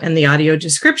Studio, and the audio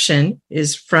description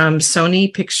is from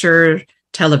Sony Picture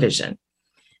Television.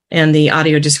 And the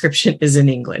audio description is in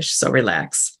English, so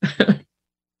relax.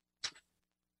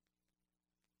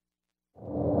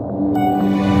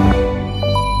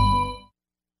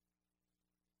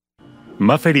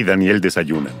 Maffer y Daniel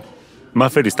desayunan.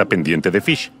 Maffer está pendiente de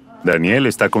Fish. Daniel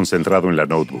está concentrado en la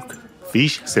notebook.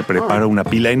 Fish se prepara una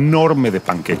pila enorme de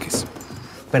panqueques.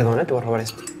 Perdona, te voy a robar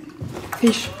esto.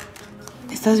 Fish,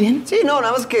 ¿estás bien? Sí, no,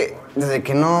 nada más que desde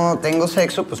que no tengo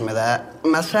sexo, pues me da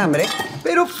más hambre.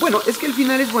 Pero bueno, es que el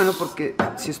final es bueno porque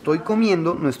si estoy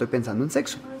comiendo, no estoy pensando en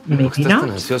sexo. ¿Por qué estás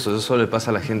tan ansioso? Eso solo le pasa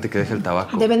a la gente que deja el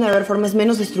tabaco. Deben haber formas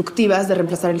menos destructivas de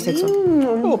reemplazar el sexo.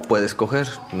 No puedes coger.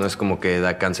 No es como que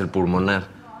da cáncer pulmonar.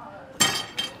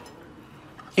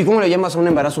 ¿Y cómo le llamas a un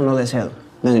embarazo no deseado,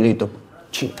 Danielito?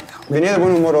 Sí. Venía de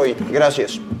buen humor hoy.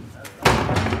 Gracias.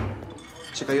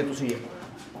 Se cayó tu silla.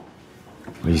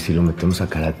 Oye, si lo metemos a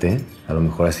karate, a lo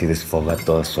mejor así desfoga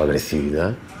toda su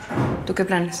agresividad. ¿Tú qué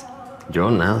planes? Yo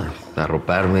nada.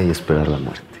 Arroparme y esperar la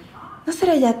muerte. ¿No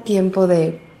será ya tiempo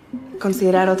de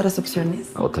considerar otras opciones?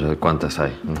 ¿Otra? ¿Cuántas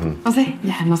hay? No sé,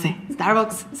 ya no sé.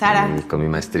 Starbucks, Sara. Con mi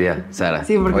maestría, Sara.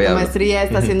 Sí, porque tu maestría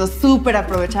está siendo súper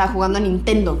aprovechada jugando a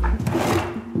Nintendo.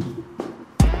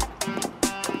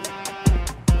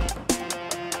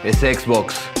 Es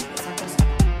Xbox.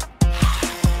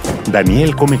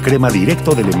 Daniel come crema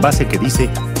directo del envase que dice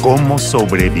 «Cómo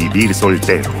sobrevivir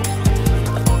soltero».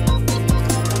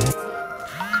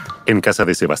 En casa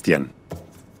de Sebastián.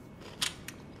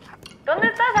 ¿Dónde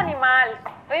estás, animal?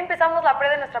 Hoy empezamos la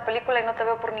pre de nuestra película y no te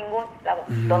veo por ningún lado.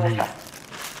 ¿Dónde estás?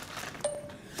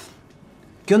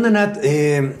 ¿Qué onda, Nat?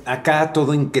 Acá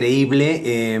todo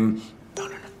increíble.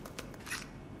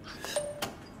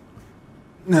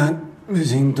 Nat, me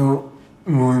siento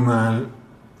muy mal.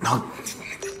 No.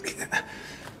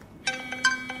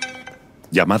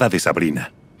 Llamada de Sabrina.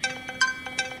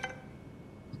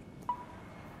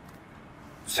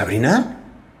 ¿Sabrina?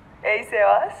 Hey,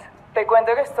 Sebas. Te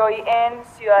cuento que estoy en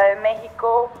Ciudad de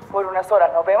México por unas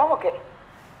horas. ¿Nos vemos o qué?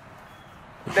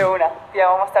 De una. Te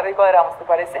llamo más tarde y cuadramos, ¿te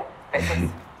parece? Besos.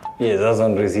 Y esa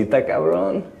sonrisita,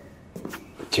 cabrón.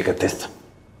 Chécate esto.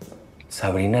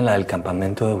 Sabrina, la del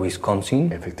campamento de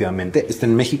Wisconsin. Efectivamente, está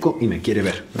en México y me quiere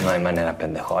ver. No hay manera,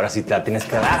 pendejo. Ahora sí te la tienes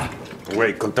que dar.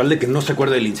 Güey, con tal de que no se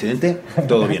acuerde del incidente,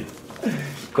 todo bien.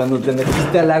 Cuando te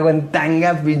metiste al agua en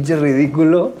tanga, pinche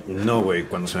ridículo. No, güey,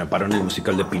 cuando se me paró en el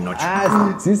musical de Pinocho.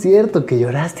 Ah, sí es cierto que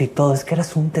lloraste y todo. Es que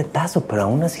eras un tetazo, pero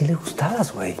aún así le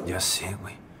gustabas, güey. Ya sé,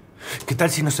 güey. ¿Qué tal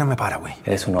si no se me para, güey?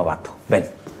 Eres un novato. Ven.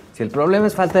 Si el problema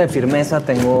es falta de firmeza,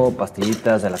 tengo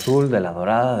pastillitas del azul, de la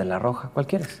dorada, de la roja. ¿Cuál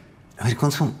quieres? A ver,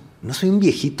 Consu, no soy un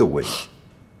viejito, güey.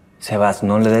 Sebas,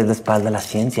 no le des la espalda a la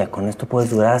ciencia. Con esto puedes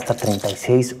durar hasta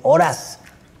 36 horas.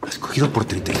 ¿Has cogido por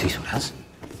 36 horas?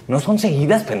 No son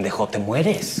seguidas, pendejo. Te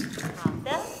mueres.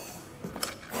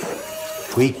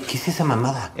 Güey, ¿qué es esa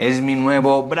mamada? Es mi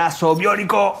nuevo brazo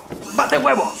biónico. ¡Bate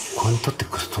huevo! ¿Cuánto te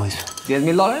costó eso?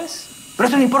 $10,000. Pero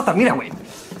eso no importa. Mira, güey.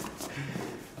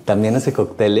 También hace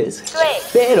cócteles. Sí.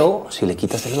 Pero si le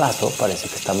quitas el vaso, parece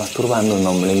que está masturbando un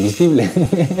hombre invisible.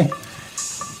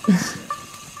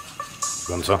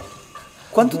 Gonzo,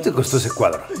 ¿cuánto te costó ese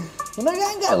cuadro? Una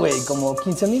ganga, güey. Como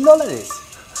 $15,000.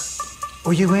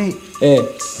 Oye, güey.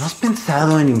 ¿No has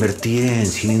pensado en invertir en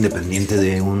cine independiente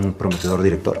de un prometedor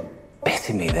director?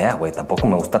 Pésima idea, güey. Tampoco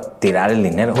me gusta tirar el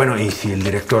dinero. Bueno, ¿y si el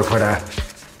director fuera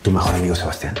tu mejor amigo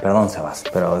Sebastián? Perdón, Sebas,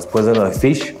 pero después de lo de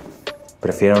Fish,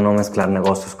 Prefiero no mezclar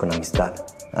negocios con amistad.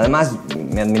 Además,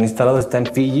 mi administrador está en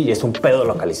Fiji y es un pedo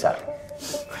localizar.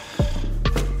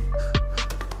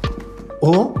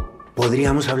 O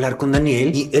podríamos hablar con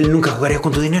Daniel y él nunca jugaría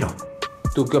con tu dinero.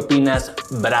 ¿Tú qué opinas,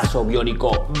 brazo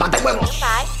biónico? ¡Bate huevos!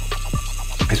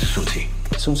 Eso es un sí.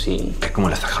 Es un sí. Ve cómo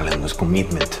la está jalando, es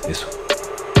commitment, eso.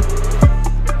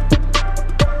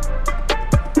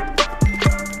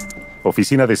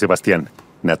 Oficina de Sebastián.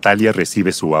 Natalia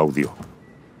recibe su audio.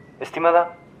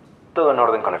 Estimada, todo en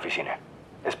orden con la oficina.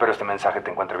 Espero este mensaje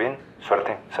te encuentre bien.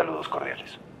 Suerte, saludos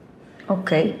cordiales.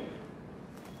 Ok.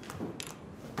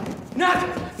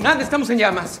 Nat, estamos en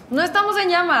llamas. No estamos en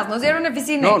llamas, nos dieron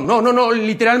oficina. No,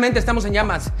 literalmente estamos en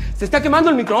llamas. Se está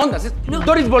quemando el microondas.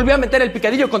 Doris volvió a meter el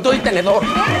picadillo con todo y tenedor.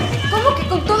 ¿Cómo que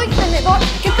con todo y tenedor?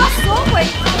 ¿Qué pasó, güey?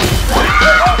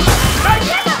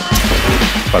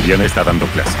 Fabiana está dando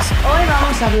clases. Hoy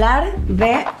vamos a hablar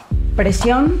de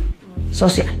presión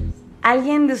social.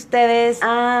 ¿Alguien de ustedes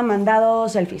ha mandado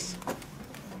selfies?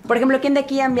 Por ejemplo, ¿quién de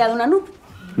aquí ha enviado una nude?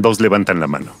 2 levantan la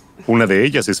mano. Una de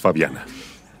ellas es Fabiana.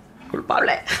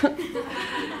 Culpable.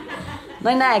 No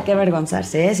hay nada de qué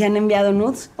avergonzarse, ¿eh? Si han enviado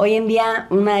nudes. Hoy en día,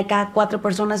 1 de cada 4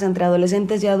 personas entre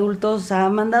adolescentes y adultos ha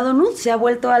mandado nudes. Se ha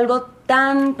vuelto algo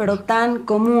tan, pero tan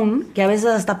común que a veces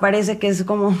hasta parece que es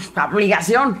como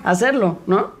obligación hacerlo,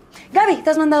 ¿no? Gaby, ¿te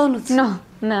has mandado nudes? No,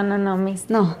 Miss.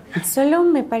 No. Solo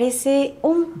me parece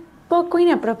un poco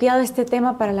inapropiado este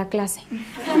tema para la clase.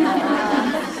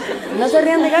 No se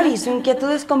rían de Gaby, su inquietud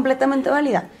es completamente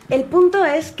válida. El punto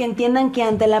es que entiendan que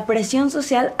ante la presión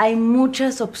social hay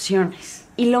muchas opciones.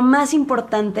 Y lo más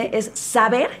importante es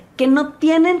saber que no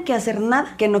tienen que hacer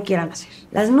nada que no quieran hacer.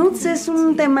 Las nudes es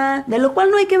un tema de lo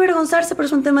cual no hay que avergonzarse, pero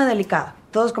es un tema delicado.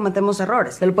 Todos cometemos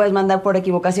errores. Te lo puedes mandar por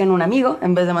equivocación a un amigo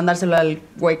en vez de mandárselo al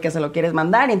güey que se lo quieres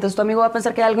mandar y entonces tu amigo va a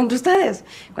pensar que hay algo entre ustedes,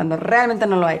 cuando realmente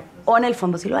no lo hay. O en el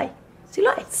fondo sí lo hay. Sí lo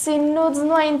hay. Sin nudes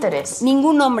no hay interés.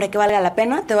 Ningún hombre que valga la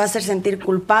pena te va a hacer sentir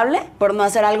culpable por no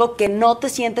hacer algo que no te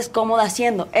sientes cómoda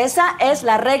haciendo. Esa es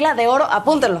la regla de oro,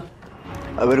 apúntenlo.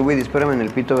 A ver, güey, espérame en el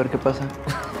pito a ver qué pasa.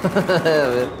 A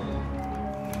ver.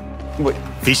 Voy.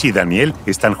 Fish y Daniel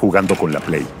están jugando con la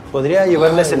Play. Podría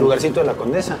llevarles el lugarcito de la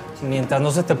condesa. Mientras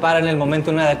no se te para en el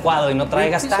momento inadecuado y no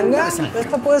traigas tanga,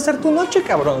 esta puede ser tu noche,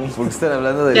 cabrón. ¿Por qué están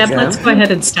hablando de Deb, let's go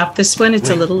ahead and stop this one. It's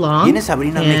a little long. ¿Quién es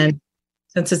Sabrina? And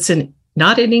since it's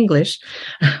not in English,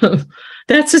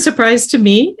 that's a surprise to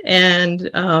me. And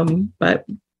but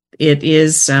it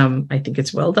is, I think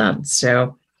it's well done.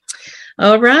 So,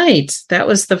 all right, that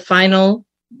was the final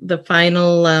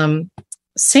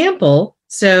sample.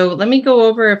 So let me go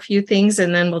over a few things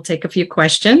and then we'll take a few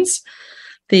questions.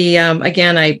 The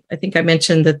again, I think I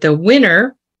mentioned that the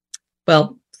winner,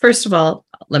 well, first of all,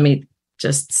 let me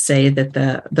just say that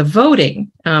the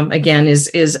voting again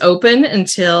is open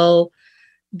until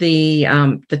the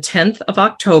 10th of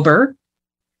October,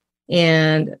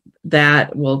 and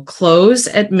that will close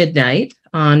at midnight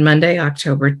on Monday,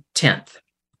 October 10th.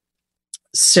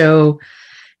 So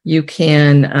you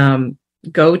can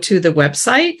go to the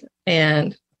website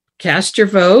and cast your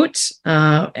vote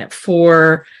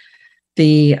for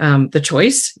the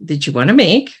choice that you want to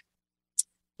make.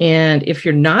 And if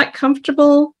you're not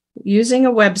comfortable using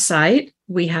a website,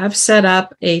 we have set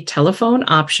up a telephone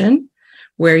option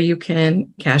where you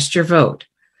can cast your vote.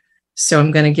 So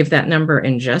I'm going to give that number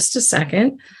in just a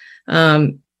second.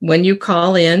 When you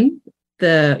call in,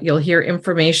 you'll hear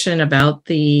information about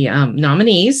the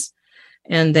nominees,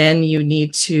 and then you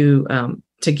need to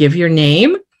give your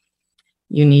name.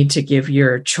 You need to give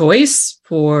your choice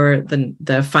for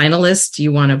the finalist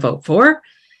you want to vote for,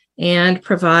 and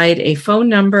provide a phone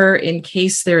number in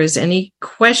case there is any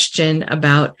question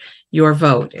about your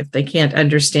vote, if they can't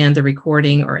understand the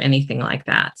recording or anything like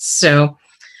that. So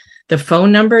the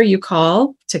phone number you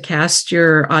call to cast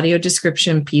your audio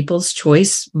description People's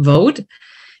Choice vote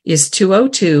is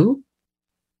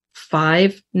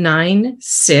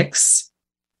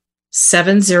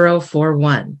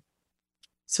 202-596-7041.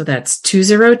 So that's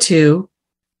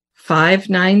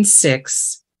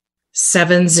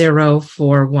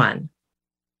 202-596-7041.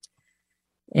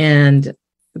 And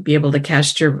be able to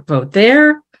cast your vote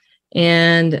there.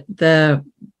 And the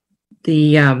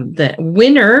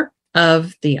winner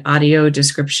of the Audio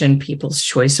Description People's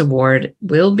Choice Award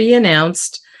will be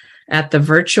announced at the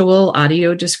virtual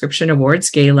Audio Description Awards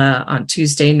Gala on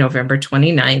Tuesday, November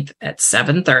 29th at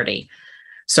 7:30.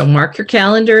 So mark your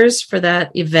calendars for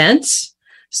that event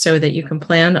so that you can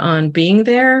plan on being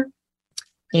there.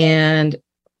 And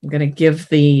I'm going to give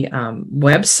the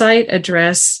website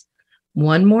address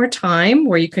one more time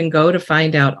where you can go to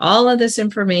find out all of this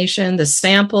information, the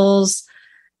samples,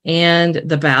 and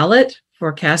the ballot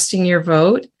for casting your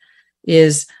vote.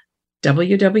 is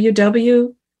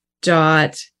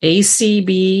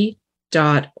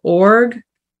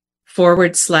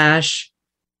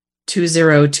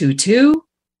www.acb.org/2022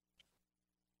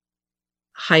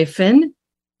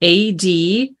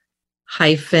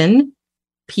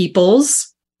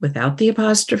 -AD-peoples without the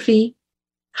apostrophe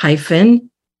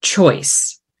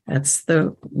 -choice. That's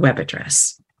the web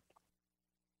address.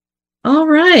 All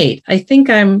right. I think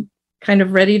I'm kind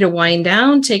of ready to wind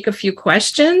down, take a few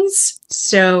questions.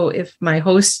 So if my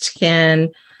host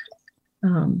can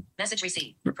message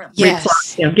received.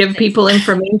 Give people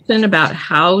information about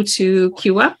how to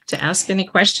queue up to ask any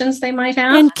questions they might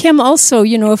have. And Kim, also,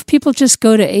 if people just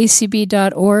go to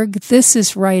acb.org, this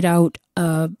is right out,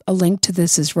 a link to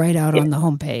this is right out on the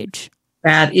homepage.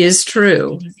 That is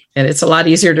true. And it's a lot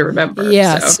easier to remember.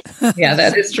 Yes. So, yeah,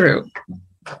 that is true.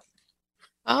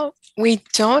 Oh, we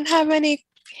don't have any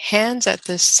hands at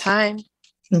this time.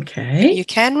 Okay. You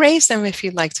can raise them if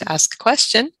you'd like to ask a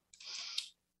question.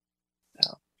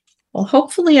 Well,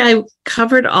 hopefully I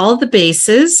covered all the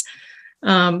bases.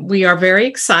 We are very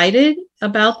excited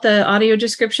about the Audio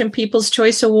Description People's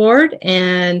Choice Award,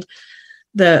 and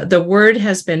the word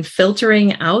has been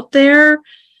filtering out there.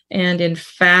 And in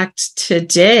fact,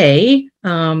 today,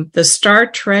 the Star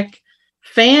Trek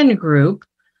fan group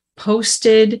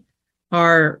posted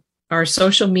our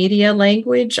social media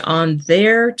language on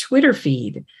their Twitter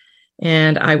feed.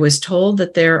 And I was told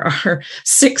that there are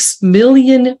 6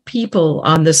 million people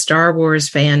on the Star Wars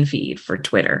fan feed for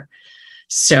Twitter.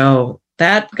 So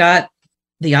that got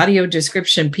the Audio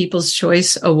Description People's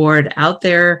Choice Award out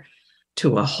there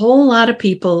to a whole lot of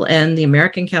people, and the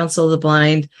American Council of the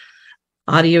Blind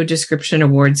Audio Description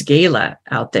Awards Gala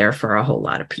out there for a whole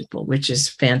lot of people, which is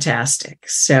fantastic.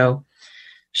 So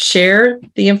share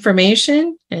the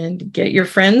information and get your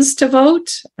friends to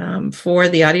vote for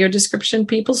the Audio Description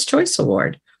People's Choice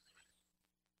Award.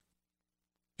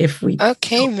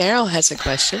 Okay, Meryl has a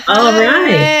question. All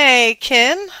right. Hey,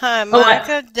 Kim. Hi,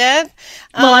 Monica, Deb.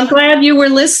 Well, I'm glad you were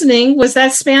listening. Was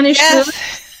that Spanish? Yes.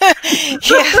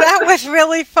 Yeah, that was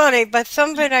really funny, but some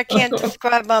of it I can't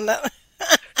describe on the...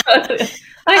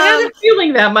 I had a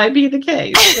feeling that might be the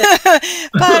case.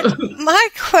 But my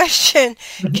question,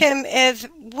 Kim, is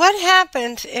what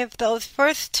happens if those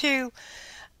first two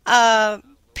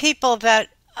people that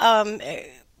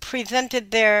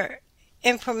presented their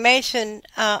information,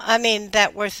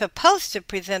 that were supposed to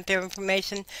present their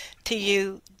information to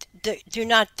you, do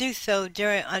not do so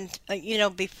during,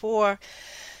 before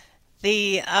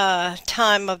the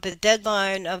time of the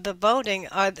deadline of the voting?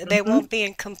 They won't be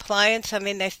in compliance?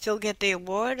 They still get the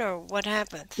award, or what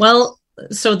happens? Well,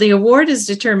 so the award is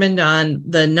determined on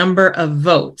the number of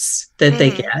votes that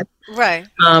they get. Right.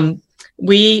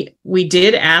 We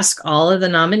did ask all of the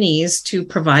nominees to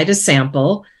provide a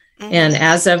sample. And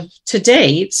as of to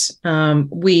date,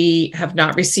 we have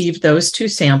not received those 2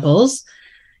 samples.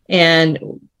 And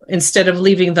instead of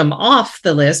leaving them off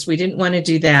the list, we didn't want to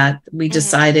do that. We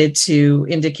decided to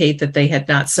indicate that they had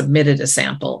not submitted a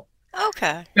sample.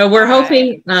 Okay. So we're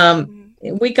hoping,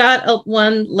 we got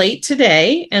one late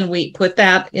today, and we put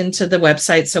that into the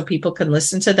website so people can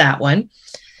listen to that one.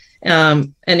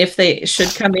 And if they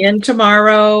should come in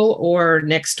tomorrow or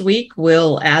next week,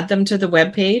 we'll add them to the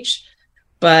webpage.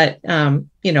 But,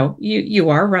 you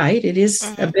are right. It is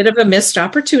a bit of a missed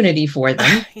opportunity for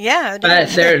them. Yeah.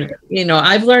 But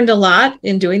I've learned a lot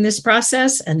in doing this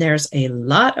process, and there's a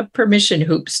lot of permission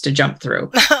hoops to jump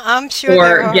through. I'm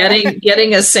sure. Or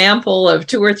getting a sample of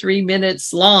 2 or 3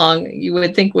 minutes long, you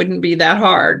would think wouldn't be that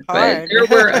hard. But there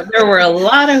were a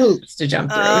lot of hoops to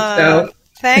jump through. So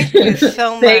thank you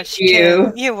so much. Thank you.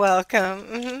 Kim. You're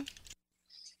welcome.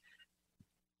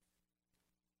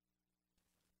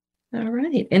 All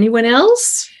right. Anyone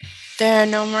else? There are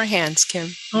no more hands, Kim.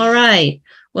 All right.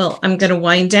 Well, I'm going to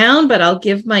wind down, but I'll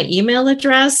give my email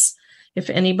address if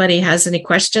anybody has any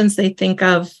questions they think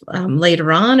of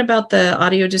later on about the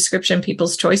Audio Description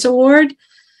People's Choice Award.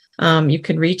 You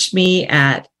can reach me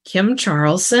at Kim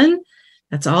Charlson.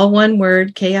 That's all one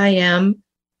word, KIMCHARLSON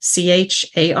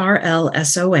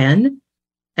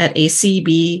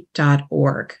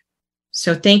 @acb.org.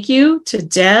 So thank you to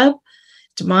Deb,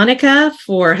 to Monica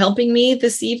for helping me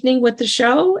this evening with the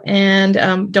show. And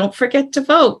don't forget to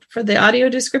vote for the Audio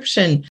Description